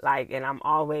 like, and I'm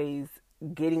always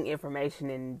getting information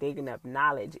and digging up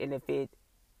knowledge. And if it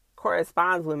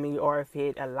corresponds with me or if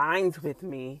it aligns with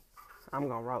me, I'm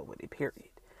going to roll with it, period.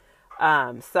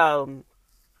 So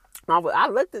I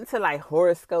looked into, like,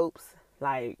 horoscopes,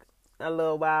 like, a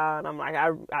little while, and I'm like,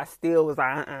 I still was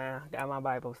like, got my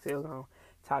Bible, still gonna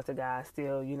talk to God,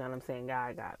 still, you know what I'm saying,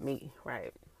 God got me,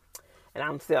 right? And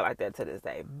I'm still like that to this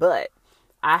day. But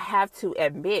I have to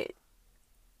admit,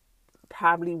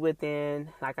 probably within,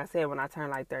 like I said, when I turned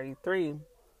like 33,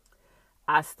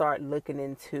 I start looking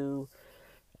into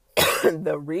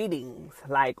the readings,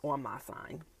 like, on my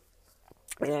sign.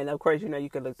 And of course, you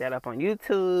can look that up on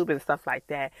YouTube and stuff like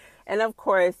that. And of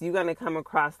course, you're going to come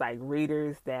across, like,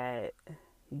 readers that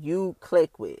you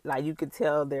click with. Like, you could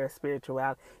tell their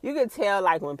spirituality. You could tell,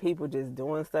 like, when people just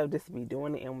doing stuff just to be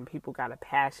doing it, and when people got a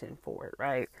passion for it,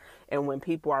 right? And when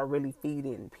people are really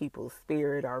feeding people's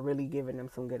spirit or really giving them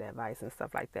some good advice and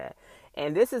stuff like that.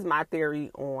 And this is my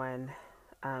theory on,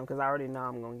 because I already know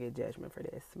I'm going to get judgment for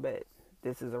this, but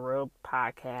this is a real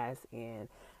podcast, and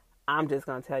I'm just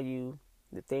going to tell you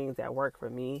the things that work for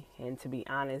me. And to be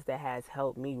honest, that has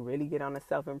helped me really get on a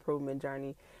self-improvement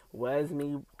journey was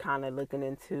me kind of looking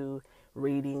into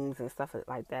readings and stuff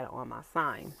like that on my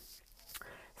sign.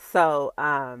 So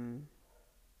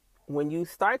when you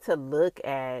start to look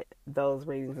at those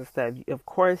readings and stuff, of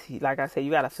course, like I said,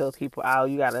 you got to feel people out.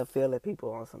 You got to feel that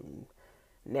people on some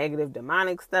negative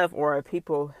demonic stuff, or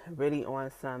people really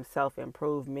on some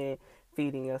self-improvement,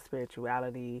 feeding your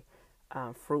spirituality,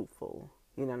 fruitful,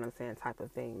 you know what I'm saying, type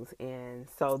of things. And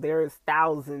so there's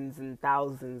thousands and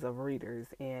thousands of readers,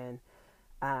 and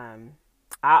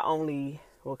I only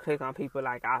will click on people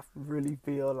like I really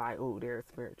feel like, oh, they're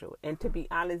spiritual. And to be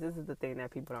honest, this is the thing that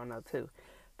people don't know too.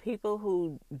 People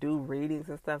who do readings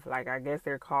and stuff, like, I guess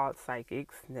they're called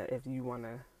psychics, if you want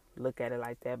to look at it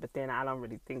like that. But then I don't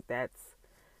really think that's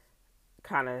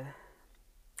kind of,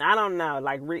 I don't know,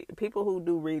 like, people who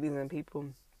do readings and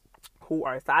people who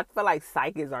are, so I feel like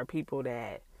psychics are people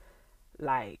that,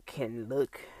 like, can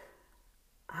look,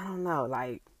 I don't know,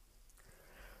 like,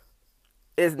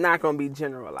 it's not going to be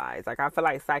generalized. Like, I feel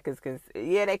like psychics can,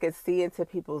 they can see into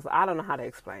people's, I don't know how to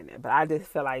explain it, but I just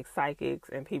feel like psychics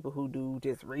and people who do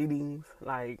just readings,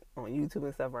 like, on YouTube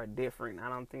and stuff, are different. I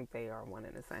don't think they are one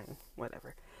and the same,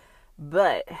 whatever.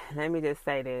 But let me just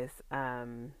say this,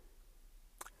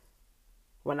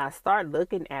 when I start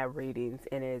looking at readings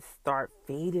and it start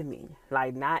feeding me,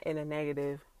 like, not in a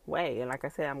negative way, and like I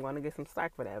said, I'm going to get some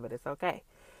slack for that, but it's okay.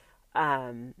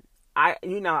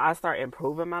 I start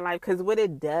improving my life, because what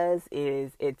it does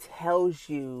is it tells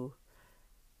you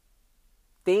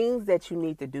things that you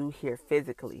need to do here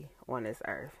physically on this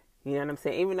earth. You know what I'm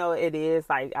saying? Even though it is,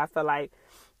 like, I feel like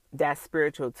that's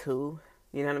spiritual too.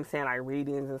 You know what I'm saying? Like,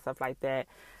 readings and stuff like that.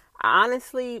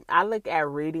 Honestly, I look at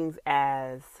readings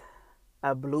as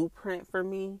a blueprint for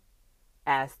me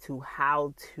as to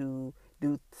how to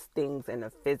do things in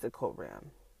the physical realm.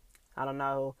 I don't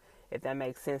know if that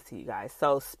makes sense to you guys.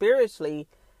 So spiritually,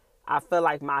 I feel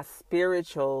like my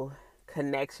spiritual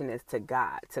connection is to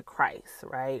God, to Christ,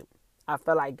 right? I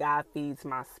feel like God feeds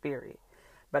my spirit,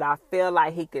 but I feel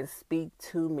like he can speak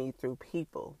to me through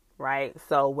people, right?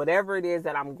 So whatever it is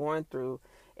that I'm going through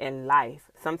in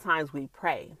life, sometimes we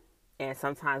pray. And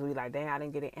sometimes we like, dang, I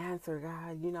didn't get an answer,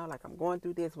 God. Like, I'm going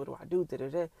through this. What do I do?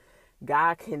 Da-da-da.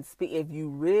 God can speak. If you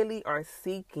really are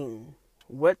seeking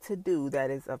what to do that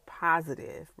is a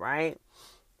positive, right?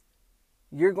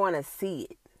 You're going to see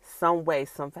it some way,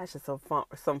 some fashion,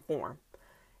 some form.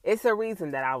 It's a reason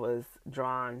that I was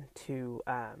drawn to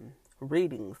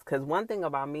readings. Because one thing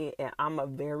about me, and I'm a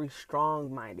very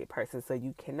strong-minded person, so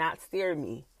you cannot steer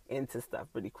me into stuff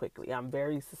really quickly. I'm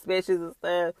very suspicious of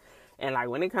stuff. And, like,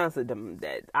 when it comes to them,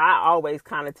 that I always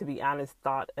kind of, to be honest,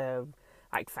 thought of,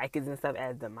 like, psychics and stuff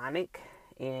as demonic.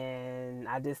 And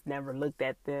I just never looked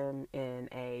at them in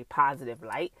a positive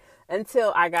light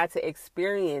until I got to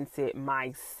experience it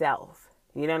myself.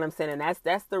 You know what I'm saying? And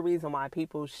that's the reason why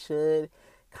people should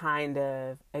kind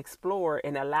of explore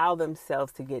and allow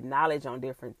themselves to get knowledge on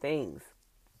different things.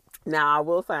 Now, I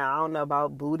will say, I don't know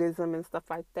about Buddhism and stuff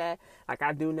like that. Like,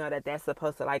 I do know that that's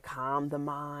supposed to, like, calm the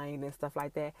mind and stuff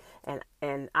like that.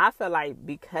 And I feel like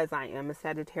because I am a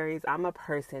Sagittarius, I'm a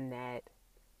person that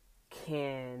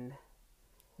can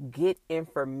get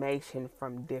information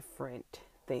from different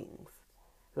things.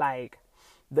 Like,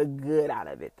 the good out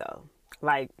of it, though.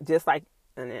 Like, just like,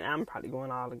 and I'm probably going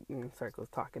all in circles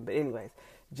talking. But anyways,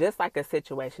 just like a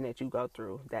situation that you go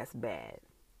through that's bad.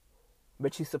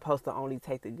 But you're supposed to only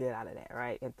take the good out of that,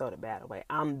 right? And throw the bad away.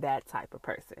 I'm that type of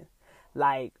person.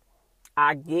 Like,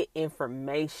 I get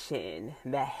information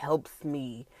that helps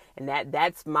me. And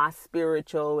that's my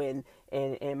spiritual and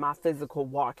my physical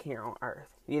walk here on earth.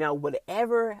 You know,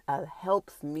 whatever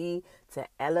helps me to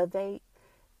elevate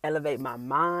my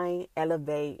mind,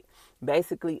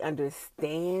 basically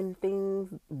understand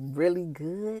things really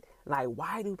good. Like,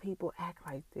 why do people act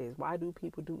like this? Why do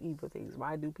people do evil things?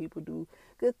 Why do people do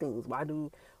good things?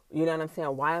 You know what I'm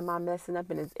saying? Why am I messing up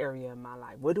in this area of my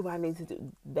life? What do I need to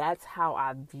do? That's how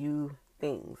I view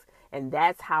things. And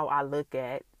that's how I look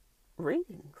at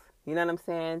readings. You know what I'm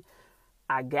saying?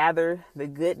 I gather the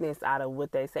goodness out of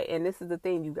what they say. And this is the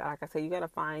thing, like I said, you got to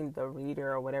find the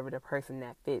reader or whatever the person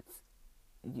that fits.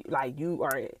 Like, you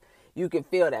can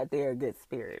feel that they're a good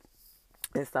spirit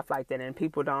and stuff like that. And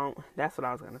people don't, that's what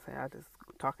I was going to say. I just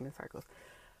talking in circles.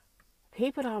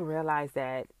 People don't realize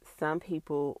that some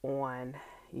people on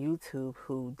YouTube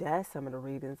who does some of the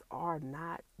readings are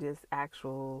not just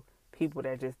actual people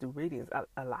that just do readings.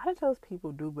 A lot of those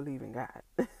people do believe in God.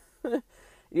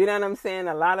 You know what I'm saying?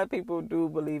 A lot of people do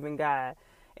believe in God.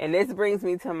 And this brings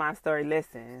me to my story.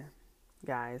 Listen,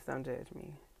 guys, don't judge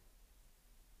me.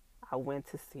 I went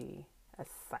to see a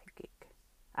psychic.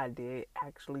 I did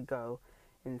actually go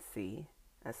and see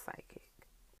a psychic.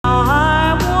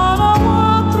 I wanna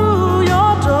walk through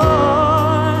your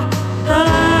door, and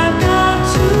I've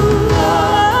got to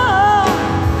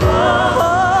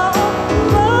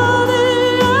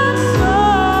body and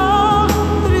soul.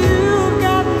 You've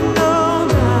got no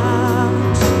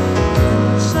doubt,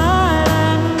 inside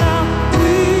and out.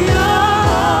 We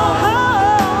are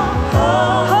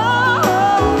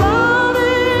body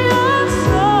and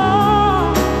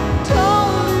soul.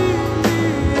 Don't leave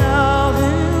me out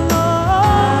in love.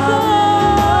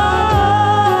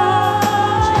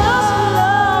 Just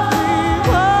love me,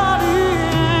 body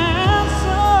and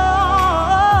soul.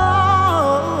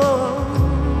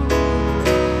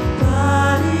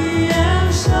 Body and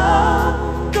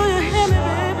soul. Do you hear me,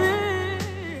 baby?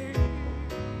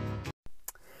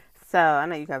 So I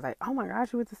know you guys are like, oh my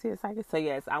gosh, you went to see a psychic. So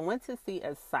yes, I went to see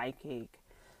a psychic,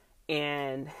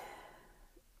 and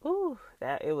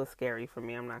it was scary for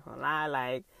me. I'm not gonna lie.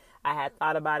 Like, I had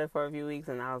thought about it for a few weeks,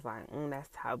 and I was like, that's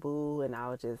taboo. And I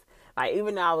was just like,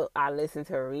 even though I listened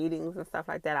to readings and stuff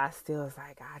like that, I still was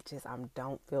like, I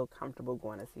don't feel comfortable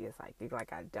going to see a psychic.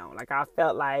 Like, I don't. Like, I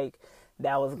felt like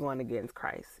that was going against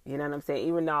Christ. You know what I'm saying?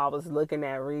 Even though I was looking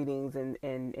at readings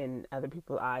and other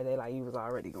people's eyes, they like, you was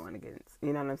already going against.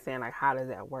 You know what I'm saying? Like, how does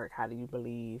that work? How do you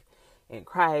believe in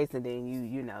Christ? And then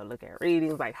you look at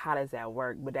readings, like, how does that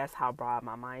work? But that's how broad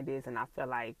my mind is. And I feel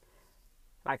like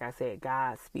I said,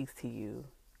 God speaks to you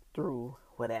through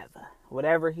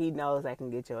whatever he knows that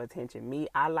can get your attention. Me,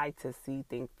 I like to see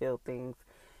things, feel things,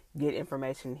 get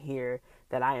information here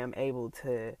that I am able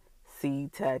to see,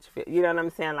 touch, feel, you know what I'm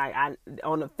saying? Like,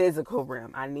 on the physical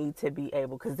realm, I need to be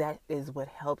able, because that is what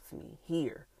helps me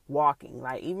here, walking.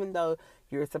 Like, even though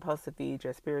you're supposed to feed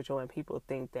your spiritual, and people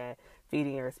think that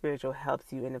feeding your spiritual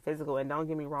helps you in the physical, and don't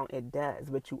get me wrong, it does,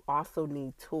 but you also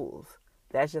need tools.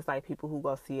 That's just like people who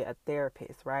go see a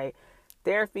therapist, right?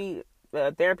 Therapy,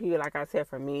 like I said,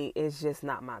 for me, is just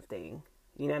not my thing.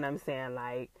 You know what I'm saying?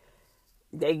 Like,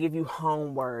 they give you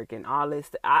homework and all this.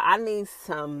 I need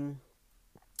some,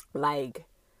 like,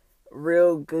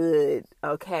 real good,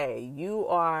 okay, you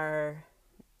are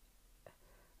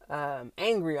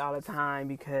angry all the time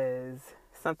because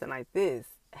something like this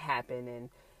happened, and,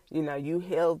 you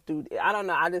healed through, I don't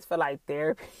know, I just feel like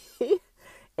therapy.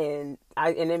 And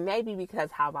it may be because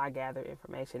how I gather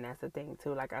information. That's the thing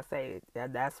too. Like I say,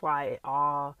 that's why it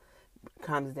all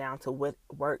comes down to what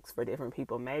works for different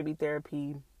people. Maybe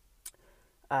therapy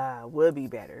would be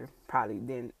better probably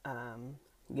than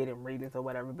getting readings or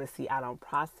whatever. But see, I don't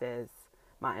process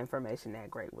my information that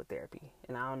great with therapy,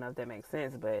 and I don't know if that makes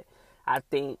sense. But I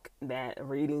think that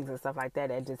readings and stuff like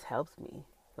that just helps me.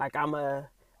 Like, I'm a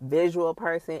visual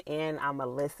person, and I'm a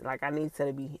listener. Like, I need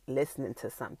to be listening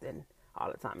to something all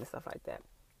the time and stuff like that.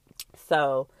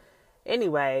 So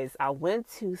anyways, I went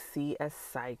to see a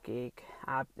psychic,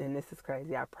 and this is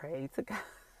crazy, I prayed to God.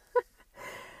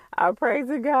 I prayed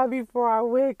to God before I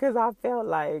went because I felt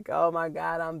like, oh my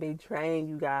God, I'm betraying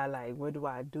you guys. Like, what do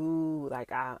I do?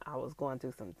 Like, I was going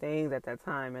through some things at that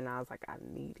time, and I was like, I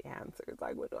need answers.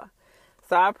 Like, what do I?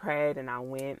 So I prayed, and I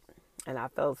went, and I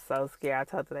felt so scared. I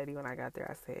told the lady when I got there,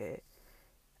 I said,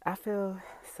 I feel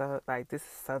so, like, this is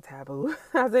so taboo.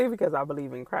 I said, because I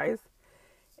believe in Christ.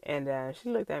 And she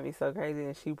looked at me so crazy,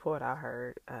 and she pulled out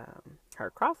her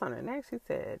cross on her neck. She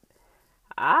said,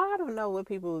 I don't know what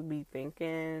people would be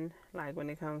thinking, like, when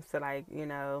it comes to, like, you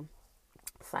know,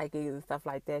 psychics and stuff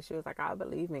like that. She was like, I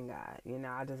believe in God. You know,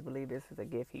 I just believe this is a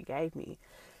gift he gave me.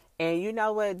 And you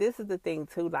know what? This is the thing,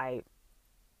 too. Like,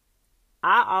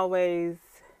 I always,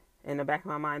 in the back of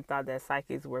my mind, thought that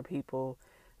psychics were people,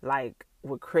 like,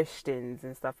 with Christians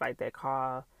and stuff like that,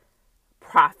 called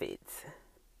prophets.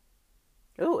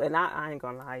 Ooh, and I ain't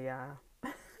gonna lie,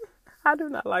 y'all. I do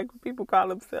not like when people call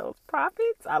themselves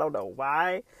prophets. I don't know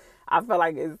why. I feel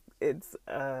like it's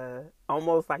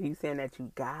almost like you saying that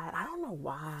you God. I don't know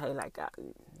why. Like,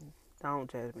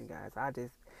 don't judge me, guys.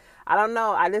 I don't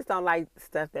know. I just don't like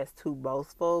stuff that's too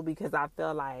boastful because I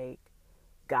feel like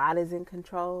God is in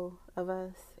control of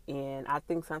us. And I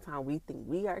think sometimes we think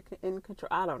we are in control.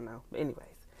 I don't know. But anyways.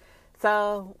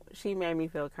 So she made me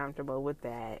feel comfortable with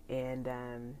that.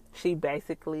 And she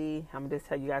basically, I'm going to just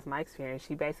tell you guys my experience.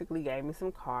 She basically gave me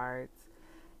some cards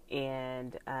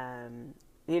and,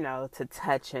 you know, to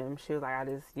touch him. She was like, I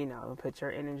just, you know, put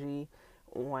your energy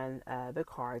on the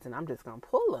cards and I'm just going to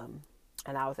pull them.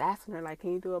 And I was asking her, like,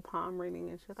 can you do a palm reading?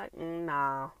 And she was like,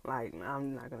 nah, like,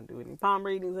 I'm not going to do any palm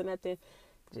readings or nothing.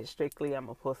 Just strictly, I'm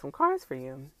going to pull some cards for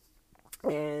you.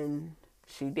 And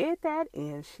she did that,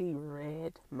 and she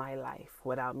read my life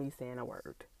without me saying a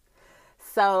word.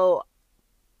 So,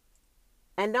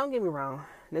 and don't get me wrong,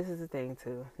 this is the thing,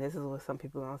 too. This is what some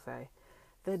people are going to say.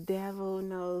 The devil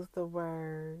knows the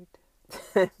word.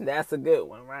 That's a good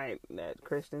one, right? That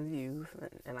Christians use.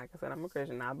 And like I said, I'm a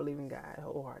Christian. I believe in God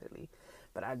wholeheartedly.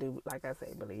 But I do, like I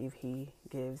say, believe he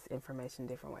gives information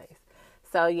different ways.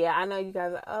 So, yeah, I know you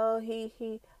guys are, oh,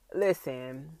 he.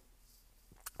 Listen.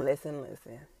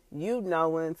 You know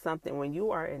when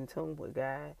you are in tune with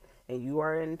God and you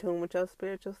are in tune with your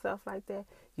spiritual self like that,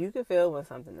 you can feel when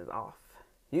something is off.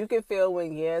 You can feel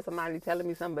when, somebody telling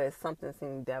me something, but something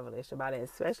seems devilish about it,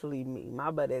 especially me.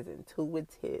 My butt is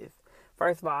intuitive.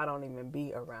 First of all, I don't even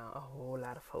be around a whole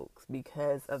lot of folks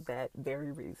because of that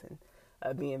very reason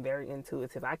of being very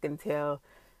intuitive. I can tell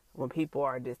when people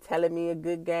are just telling me a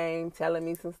good game, telling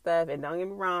me some stuff, and don't get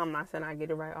me wrong, I'm not saying I get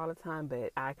it right all the time,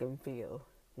 but I can feel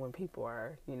when people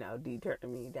are, you know,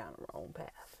 deterring me down the wrong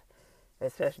path,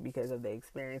 especially because of the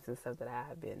experience and stuff that I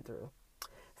have been through.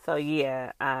 So,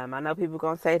 yeah, I know people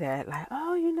going to say that, like,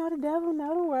 oh, you know, the devil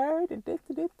know the word,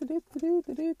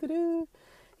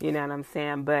 you know what I'm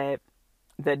saying? But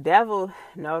the devil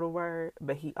know the word,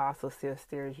 but he also still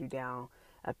steers you down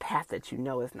a path that you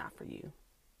know is not for you.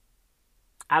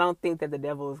 I don't think that the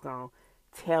devil is going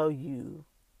to tell you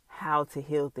how to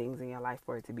heal things in your life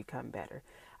for it to become better.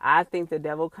 I think the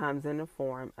devil comes in the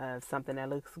form of something that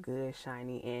looks good,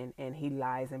 shiny, and he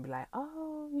lies and be like,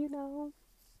 oh, you know,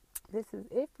 this is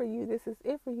it for you. This is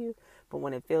it for you. But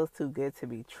when it feels too good to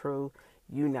be true,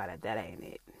 you know that ain't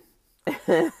it.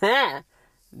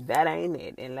 That ain't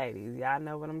it. And ladies, y'all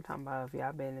know what I'm talking about if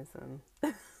y'all been in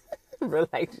some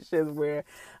relationships where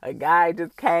a guy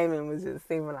just came and was just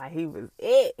seeming like he was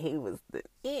it. He was the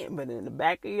it. But in the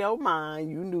back of your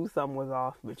mind, you knew something was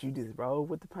off, but you just rolled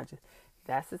with the punches.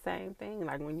 That's the same thing.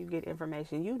 Like when you get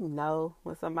information, you know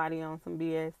when somebody on some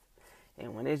BS.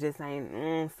 And when it just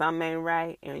ain't, something ain't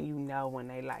right. And you know when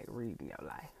they like reading your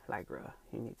life. Like, girl,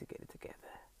 you need to get it together.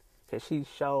 Because she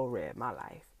sure read my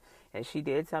life. And she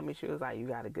did tell me, she was like, you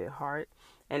got a good heart.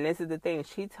 And this is the thing.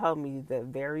 She told me the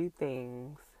very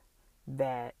things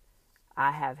that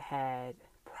I have had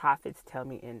prophets tell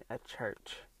me in a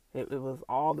church. It was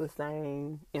all the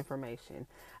same information.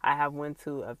 I have went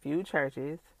to a few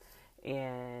churches.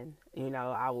 And, you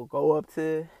know, I will go up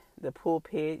to the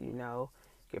pulpit, you know,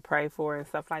 get prayed for and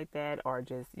stuff like that. Or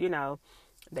just, you know,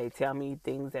 they tell me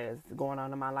things that's going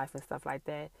on in my life and stuff like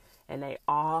that. And they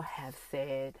all have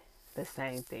said the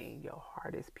same thing. Your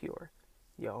heart is pure.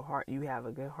 Your heart, you have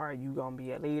a good heart. You going to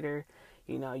be a leader.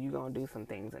 You know, you going to do some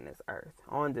things in this earth,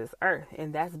 on this earth.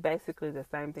 And that's basically the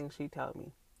same thing she told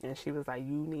me. And she was like,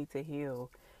 you need to heal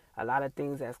a lot of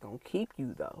things that's going to keep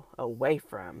you, though, away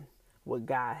from what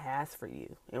God has for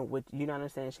you. And what, you know what I'm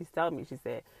saying? She told me, she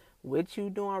said, what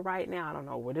you doing right now, I don't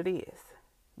know what it is,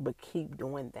 but keep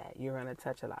doing that. You're going to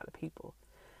touch a lot of people.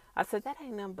 I said, that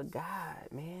ain't nothing but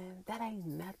God, man. That ain't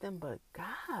nothing but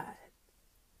God.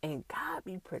 And God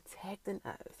be protecting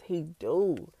us. He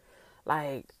do.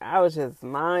 Like, I was just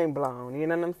mind blown, you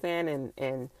know what I'm saying?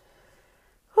 And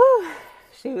whew,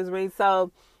 she was really,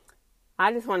 so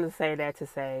I just wanted to say that to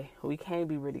say we can't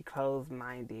be really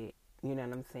closed-minded, you know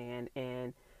what I'm saying?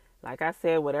 And like I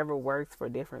said, whatever works for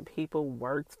different people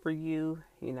works for you.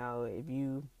 You know, if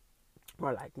you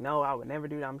are like, no, I would never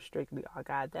do that, I'm strictly, oh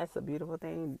God, that's a beautiful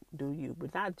thing, do you,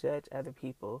 but not judge other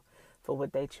people for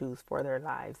what they choose for their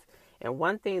lives. And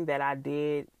one thing that I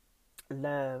did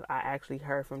love, I actually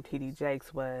heard from T.D.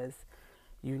 Jakes was,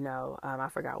 you know, I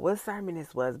forgot what sermon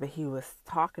this was, but he was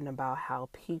talking about how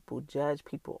people judge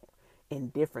people in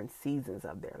different seasons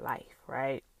of their life,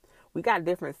 right? We got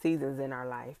different seasons in our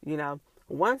life. You know,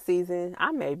 one season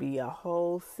I may be a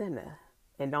whole sinner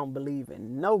and don't believe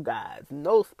in no gods,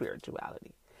 no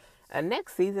spirituality.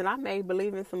 Next season I may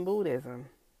believe in some Buddhism.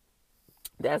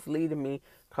 That's leading me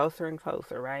closer and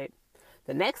closer, right?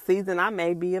 The next season I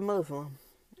may be a Muslim.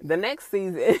 The next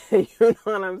season, you know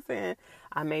what I'm saying,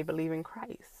 I may believe in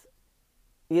Christ.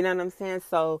 You know what I'm saying?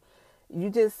 So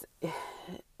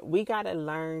we got to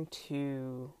learn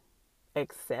to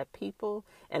accept people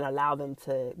and allow them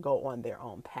to go on their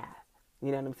own path.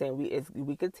 You know what I'm saying?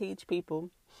 We could teach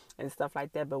people and stuff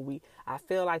like that, but I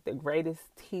feel like the greatest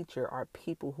teacher are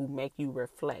people who make you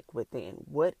reflect within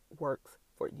what works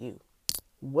for you.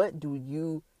 What do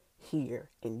you hear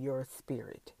in your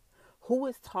spirit? Who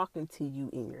is talking to you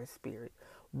in your spirit?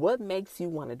 What makes you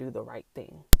want to do the right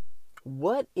thing?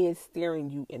 What is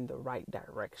steering you in the right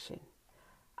direction?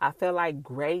 I feel like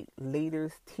great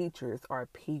leaders, teachers are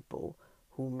people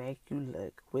who make you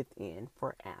look within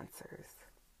for answers.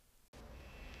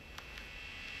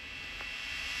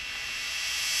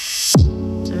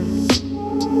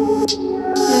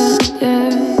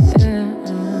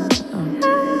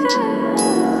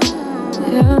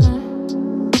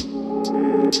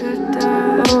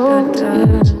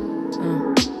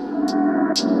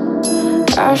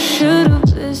 I should have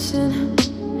listened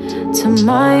to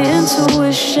my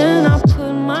intuition. I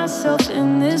put myself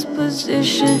in this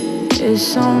position.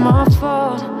 It's all my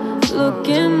fault. Look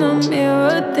in the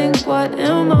mirror, think, what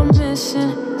am I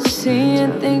missing? See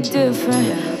and think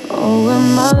different. Oh,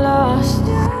 am I lost?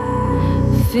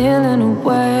 Feeling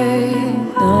away,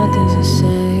 nothing's the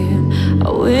same. I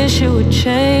wish it would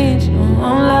change. No,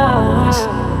 I'm lost.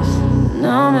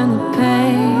 Numb in the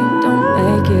pain, don't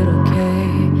make it okay.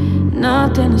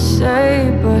 Nothing to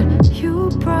say, but you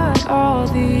brought all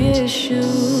the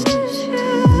issues.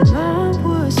 Mine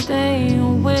was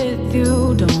staying with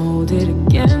you. Don't hold it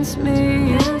against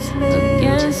me, against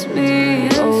me.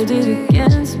 Hold it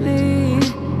against me,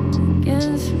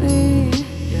 against me.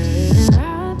 And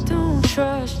I don't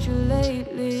trust you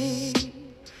lately.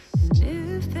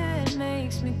 And if that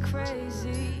makes me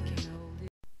crazy,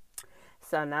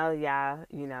 So now y'all,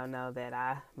 know that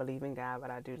I believe in God, but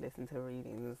I do listen to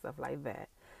readings and stuff like that.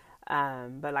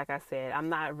 But like I said, I'm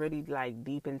not really like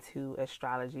deep into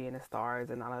astrology and the stars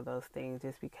and all of those things,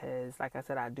 just because, like I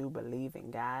said, I do believe in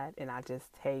God, and I just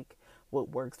take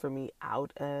what works for me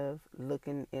out of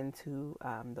looking into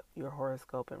your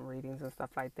horoscope and readings and stuff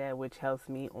like that, which helps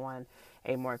me on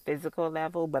a more physical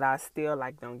level. But I still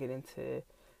don't get into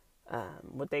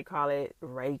what they call it,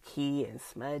 Reiki and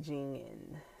smudging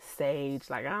and sage.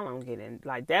 Like, I don't get in,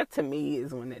 like, that to me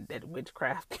is when that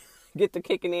witchcraft get to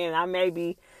kicking in. I may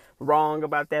be wrong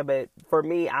about that, but for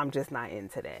me, I'm just not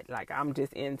into that. Like, I'm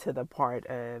just into the part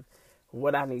of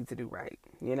what I need to do right.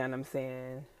 You know what I'm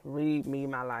saying? Read me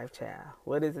my life, child.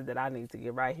 What is it that I need to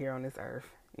get right here on this earth?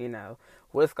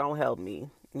 What's gonna help me?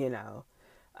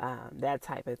 That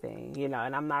type of thing, and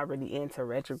I'm not really into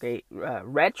retrogrades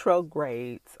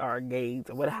or gades,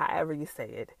 or however you say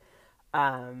it.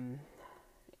 And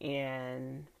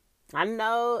I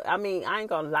know, I ain't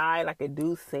gonna lie, like, it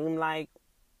do seem like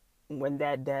when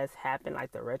that does happen,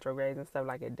 like the retrogrades and stuff,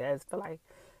 like, it does feel like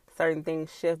certain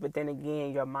things shift, but then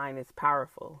again, your mind is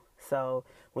powerful. So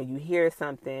when you hear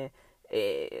something,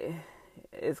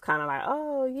 it's kind of like,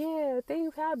 oh yeah,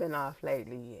 things have been off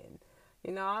lately,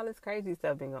 and all this crazy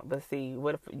stuff being on. But see,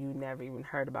 what if you never even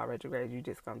heard about retrogrades? You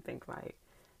just gonna think like,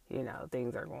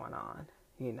 things are going on,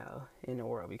 in the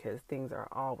world, because things are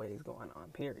always going on,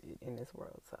 period, in this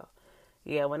world. So,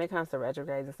 yeah, when it comes to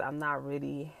retrogrades and stuff, I'm not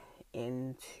really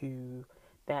into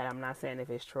that. I'm not saying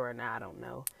if it's true or not, I don't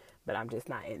know, but I'm just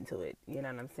not into it. You know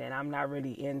what I'm saying? I'm not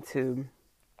really into,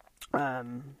 I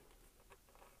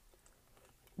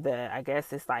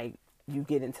guess it's like you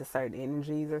get into certain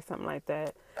energies or something like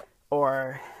that,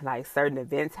 or like certain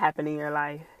events happen in your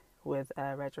life with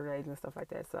retrogrades and stuff like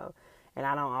that. So, and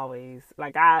I don't always,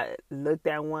 like, I looked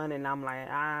at one and I'm like,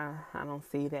 I don't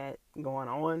see that going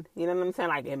on. You know what I'm saying?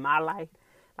 Like, in my life,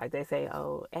 like they say,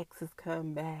 oh, exes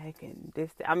come back and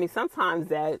this. I mean, sometimes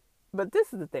that, but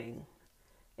this is the thing.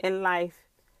 In life,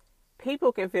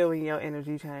 people can feel when your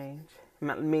energy change.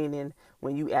 Meaning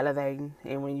when you elevating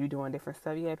and when you doing different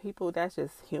stuff. Yeah, people, that's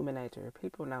just human nature.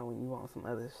 People know when you want some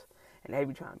others and they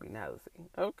be trying to be nosy.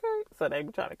 Okay? So they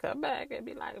be trying to come back and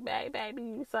be like, hey, baby,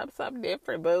 you something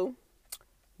different, boo.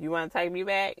 You want to take me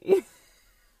back?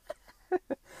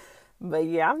 But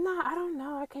yeah, I don't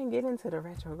know. I can't get into the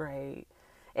retrograde.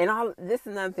 And this is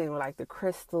another thing with like the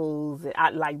crystals.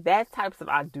 Like that type of,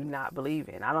 I do not believe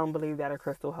in. I don't believe that a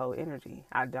crystal hold energy.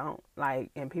 I don't.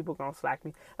 Like, and people gonna slack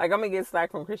me. Like, I'm gonna get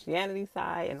slack from Christianity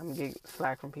side, and I'm gonna get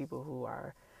slack from people who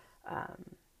are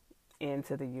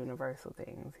into the universal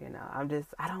things. You know, I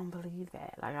don't believe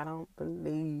that. Like, I don't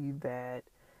believe that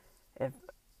if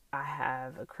I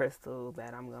have a crystal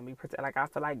that I'm gonna be protected. Like, I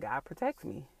feel like God protects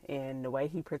me, and the way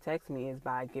He protects me is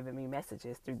by giving me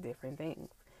messages through different things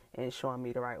and showing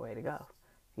me the right way to go.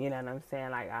 You know what I'm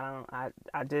saying? Like, I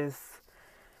just,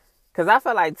 because I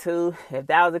feel like, too, if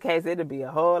that was the case, it'd be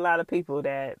a whole lot of people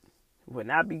that would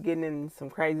not be getting in some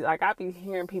crazy, like, I be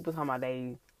hearing people talking about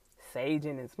they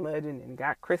saging and smudging and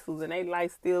got crystals and they,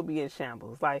 like, still be in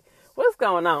shambles. Like, what's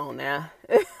going on now?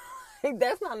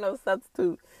 That's not no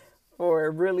substitute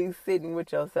for really sitting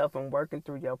with yourself and working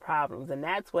through your problems. And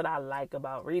that's what I like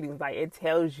about readings. Like, it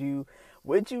tells you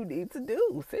what you need to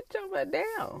do. Sit your butt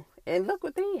down and look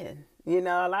within. You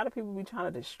know, a lot of people be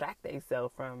trying to distract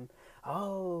themselves from,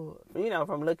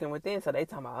 from looking within. So they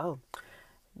talking about, oh,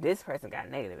 this person got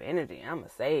negative energy. I'm a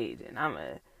sage and I'm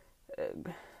ain't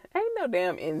no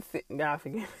damn incense. God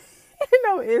forgive me. Ain't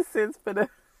no incense for the,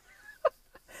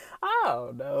 I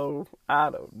don't know.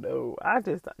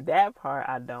 That part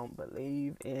I don't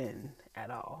believe in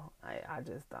at all. I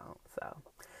just don't. So,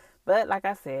 but like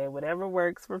I said, whatever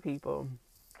works for people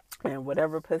and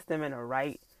whatever puts them in a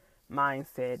right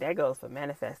mindset, that goes for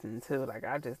manifesting too. Like,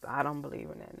 I don't believe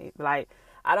in that. Like,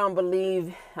 I'm not going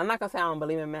to say I don't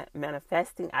believe in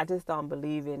manifesting. I just don't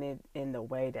believe in it in the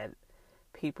way that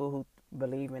people who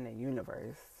believe in the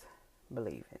universe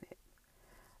believe in it.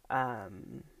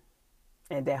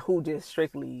 And that who just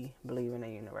strictly believe in the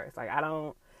universe. Like, I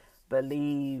don't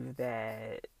believe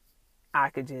that I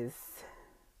could just,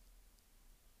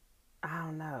 I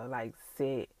don't know, like,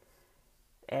 sit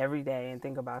every day and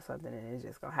think about something and it's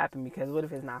just going to happen. Because what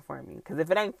if it's not for me? Because if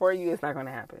it ain't for you, it's not going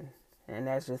to happen. And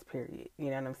that's just period. You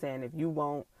know what I'm saying? If you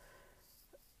want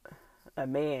a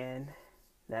man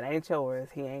that ain't yours,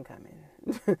 he ain't coming.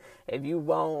 If you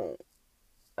want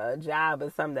a job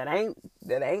or something that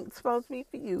ain't supposed to be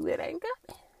for you, it ain't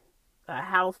coming. A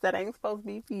house that ain't supposed to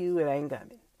be for you, it ain't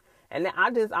coming. And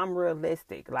I'm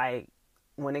realistic, like,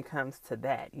 when it comes to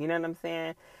that. You know what I'm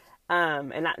saying?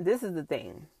 This is the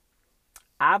thing.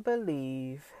 I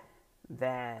believe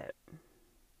that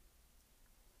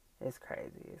it's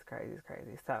crazy.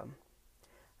 So,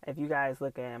 if you guys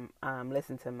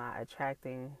listen to my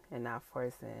Attracting and Not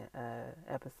Forcing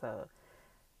episode,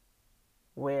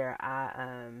 where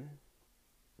I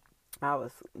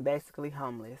was basically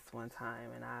homeless one time,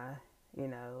 and I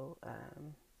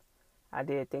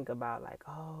did think about, like,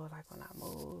 when I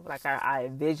move, like, I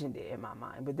envisioned it in my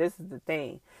mind. But this is the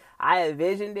thing. I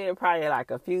envisioned it probably like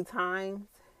a few times,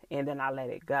 and then I let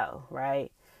it go,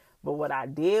 right? But what I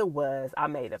did was I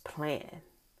made a plan.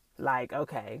 Like,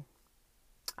 okay,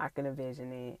 I can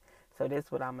envision it. So this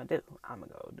is what I'm going to do. I'm going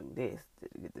to go do this to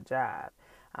get the job.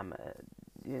 I'm going to,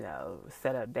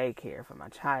 set up daycare for my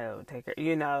child, take her,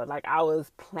 like, I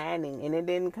was planning, and it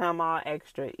didn't come all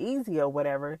extra easy or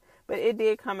whatever, but it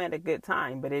did come at a good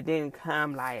time. But it didn't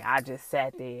come like I just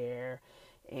sat there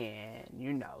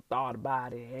and, thought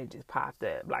about it and it just popped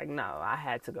up. Like, no, I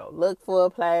had to go look for a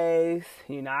place.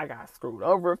 I got screwed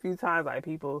over a few times. Like,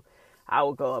 I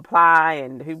would go apply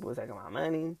and the people were taking my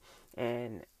money,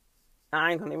 and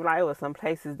I ain't gonna even lie, it was some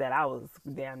places that I was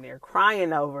damn near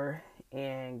crying over,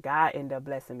 and God ended up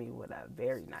blessing me with a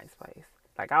very nice place.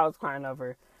 Like, I was crying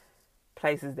over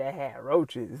places that had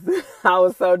roaches. I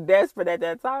was so desperate at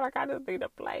that time. Like, I just need a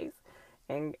place.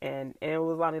 And it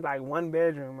was only like 1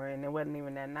 bedroom, and it wasn't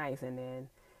even that nice. And then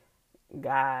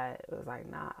God was like,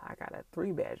 nah, I got a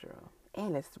 3-bedroom.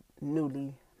 And it's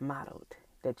newly modeled,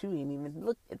 that you didn't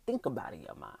even think about in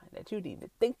your mind, that you didn't even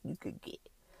think you could get.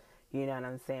 You know what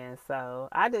I'm saying? So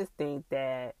I just think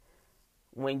that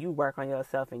when you work on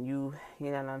yourself and you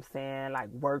know what I'm saying, like,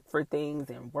 work for things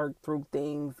and work through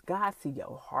things, God see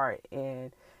your heart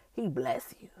and He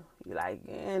bless you. You like,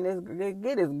 man,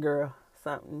 get this girl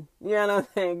something. You know what I'm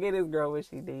saying? Get this girl what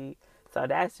she need. So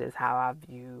that's just how I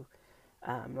view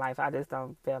life. I just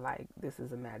don't feel like this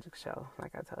is a magic show,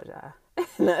 like I told y'all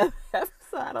in the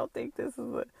episode. I don't think this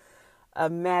is a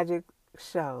magic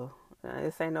show.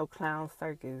 This ain't no clown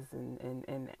circus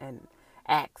and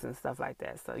acts and stuff like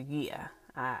that. So yeah.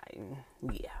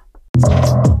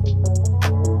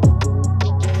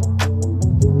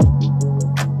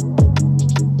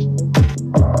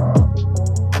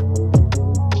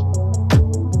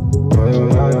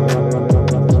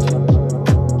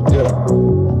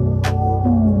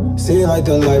 Seem like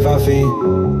the life I feed.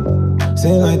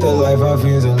 Seem like the life I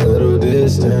feed's a little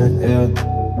distant, yeah.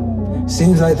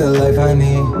 Seems like the life I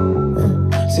need.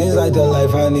 Seems like the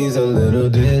life I need's a little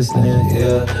distant,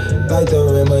 yeah. Like the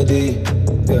remedy,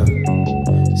 yeah.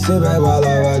 Sit back while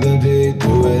I ride the beat.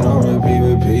 Do it on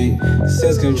repeat.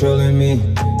 Sense controlling me,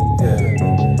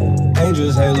 yeah.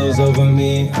 Angels, halos over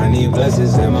me. I need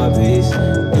blessings in my peace.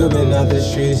 You been out the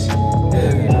streets,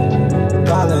 yeah.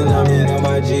 Ballin', I mean on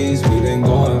my G's. We been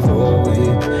going for a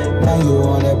week. Now you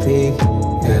on a peak,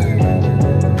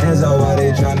 yeah. Hands out while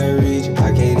they tryna reach.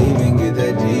 I can't even get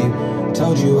that deep.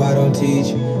 Told you I don't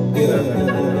teach,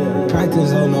 yeah.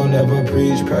 Practice, oh no, never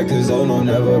preach. Practice, oh no,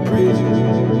 never preach.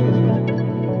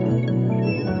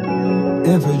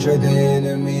 Infiltrate the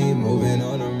enemy, moving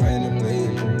on them randomly.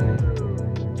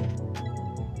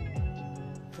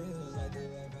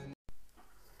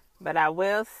 But I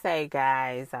will say,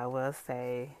 guys,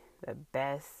 the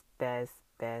best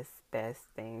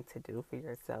thing to do for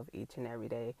yourself each and every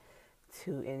day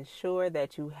to ensure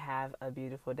that you have a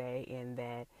beautiful day and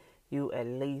that you at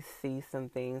least see some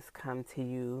things come to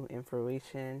you in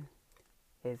fruition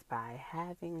is by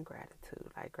having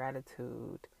gratitude. Like,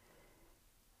 gratitude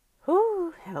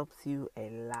helps you a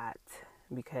lot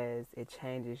because it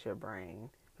changes your brain.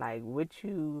 Like, what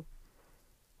you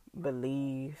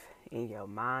believe in your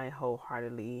mind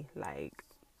wholeheartedly, like,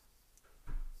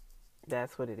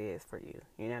 that's what it is for you.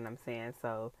 You know what I'm saying?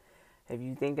 So if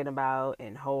you thinking about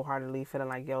and wholeheartedly feeling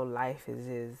like your life is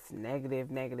just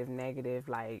negative,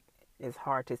 like, it's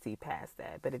hard to see past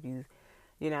that. But if you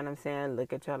know what I'm saying,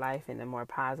 look at your life in a more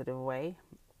positive way,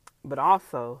 but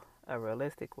also a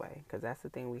realistic way, because that's the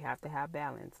thing, we have to have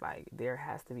balance. Like, there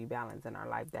has to be balance in our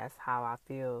life. That's how I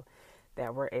feel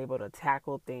that we're able to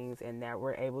tackle things and that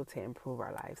we're able to improve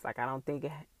our lives. Like, I don't think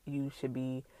you should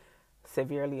be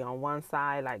severely on one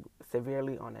side, like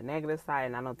severely on the negative side,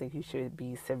 and I don't think you should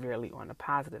be severely on the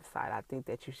positive side. I think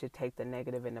that you should take the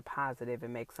negative and the positive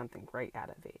and make something great out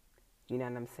of it. You know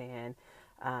what I'm saying?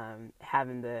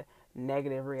 Having the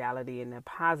negative reality and the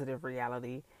positive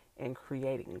reality and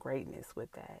creating greatness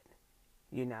with that,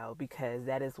 you know, because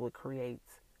that is what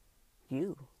creates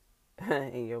you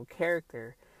and your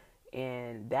character.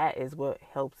 And that is what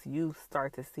helps you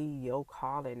start to see your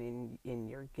calling in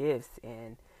your gifts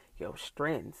and your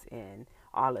strengths and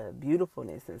all the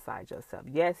beautifulness inside yourself.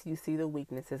 Yes, you see the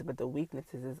weaknesses, but the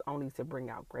weaknesses is only to bring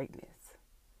out greatness.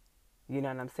 You know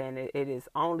what I'm saying? It is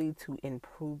only to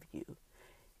improve you.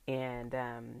 And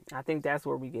I think that's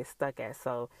where we get stuck at.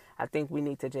 So I think we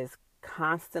need to just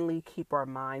constantly keep our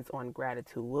minds on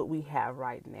gratitude, what we have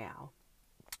right now.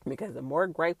 Because the more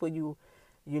grateful you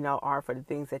are for the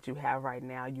things that you have right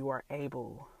now, you are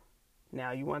able.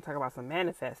 Now, you want to talk about some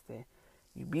manifesting.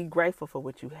 You be grateful for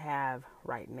what you have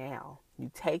right now.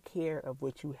 You take care of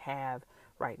what you have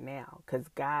right now, because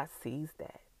God sees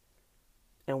that.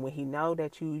 And when he know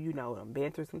that you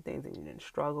been through some things and you didn't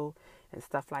struggle and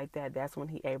stuff like that, that's when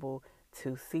he able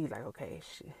to see, like, okay,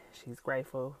 she's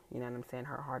grateful. You know what I'm saying?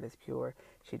 Her heart is pure.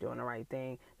 She's doing the right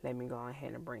thing. Let me go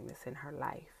ahead and bring this in her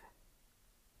life.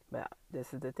 But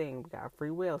this is the thing. We got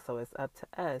free will, so it's up to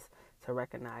us to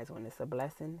recognize when it's a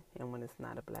blessing and when it's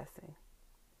not a blessing.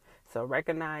 So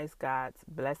recognize God's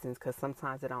blessings, because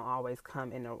sometimes it don't always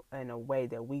come in a way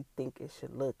that we think it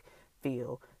should look,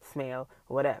 feel, smell,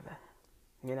 whatever.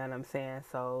 You know what I'm saying?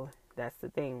 So that's the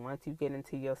thing. Once you get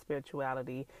into your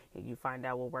spirituality and you find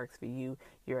out what works for you,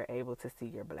 you're able to see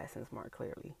your blessings more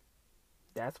clearly.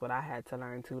 That's what I had to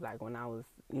learn too. Like, when I was,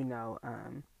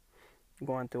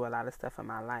 going through a lot of stuff in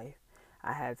my life,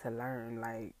 I had to learn,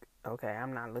 like, okay,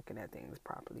 I'm not looking at things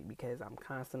properly because I'm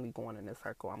constantly going in a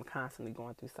circle. I'm constantly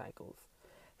going through cycles.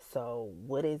 So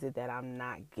what is it that I'm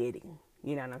not getting?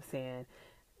 You know what I'm saying?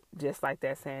 Just like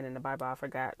that saying in the Bible, I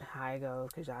forgot how it goes,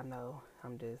 because y'all know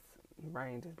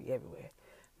brain just be everywhere.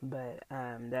 But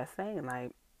that saying,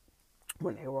 like,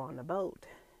 when they were on the boat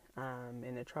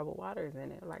in the troubled waters,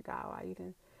 and they're like, God, why you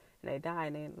didn't? And they died,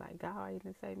 and then like, God, why you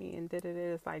didn't save me? And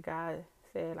it's like God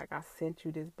said, like, I sent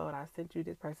you this boat, I sent you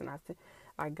this person,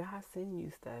 God send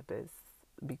you stuff, but it's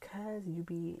because you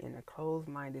be in a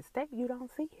closed-minded state, you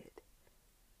don't see it.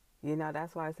 You know,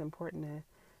 that's why it's important to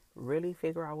really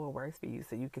figure out what works for you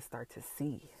so you can start to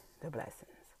see the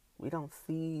blessings. We don't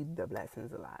see the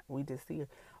blessings a lot. We just see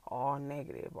all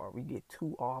negative, or we get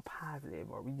too all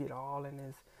positive, or we get all in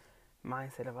this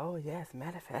mindset of, oh yes,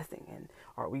 manifesting, and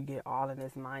or we get all in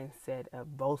this mindset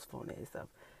of boastfulness, of,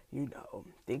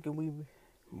 thinking we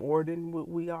more than what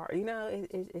we are.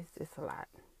 It's a lot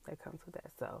that comes with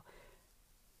that. So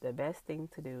the best thing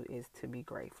to do is to be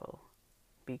grateful.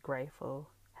 Be grateful,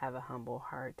 have a humble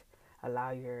heart,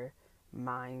 allow your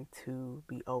mind to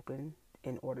be open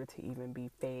in order to even be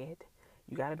fed.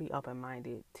 You got to be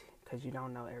open-minded, because you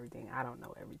don't know everything. I don't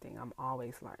know everything. I'm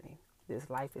always learning. This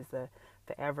life is a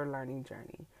forever learning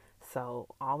journey. So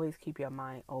always keep your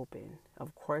mind open.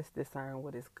 Of course, discern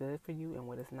what is good for you and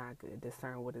what is not good.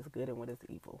 Discern what is good and what is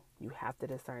evil. You have to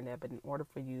discern that. But in order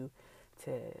for you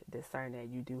to discern that,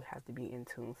 you do have to be in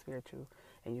tune spiritual,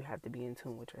 and you have to be in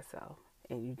tune with yourself.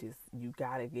 And you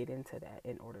got to get into that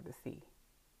in order to see.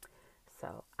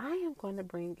 So I am going to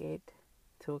bring it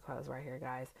to a close right here,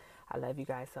 guys. I love you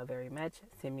guys so very much.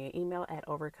 Send me an email at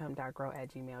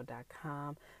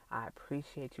overcome.grow@gmail.com. I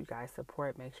appreciate you guys'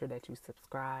 support. Make sure that you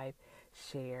subscribe,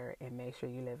 share, and make sure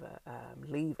you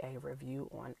leave a review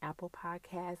on Apple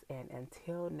Podcasts. And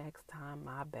until next time,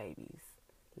 my babies,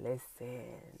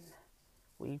 listen,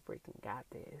 we freaking got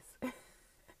this.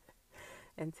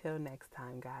 Until next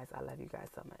time, guys, I love you guys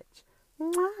so much.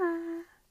 Mwah.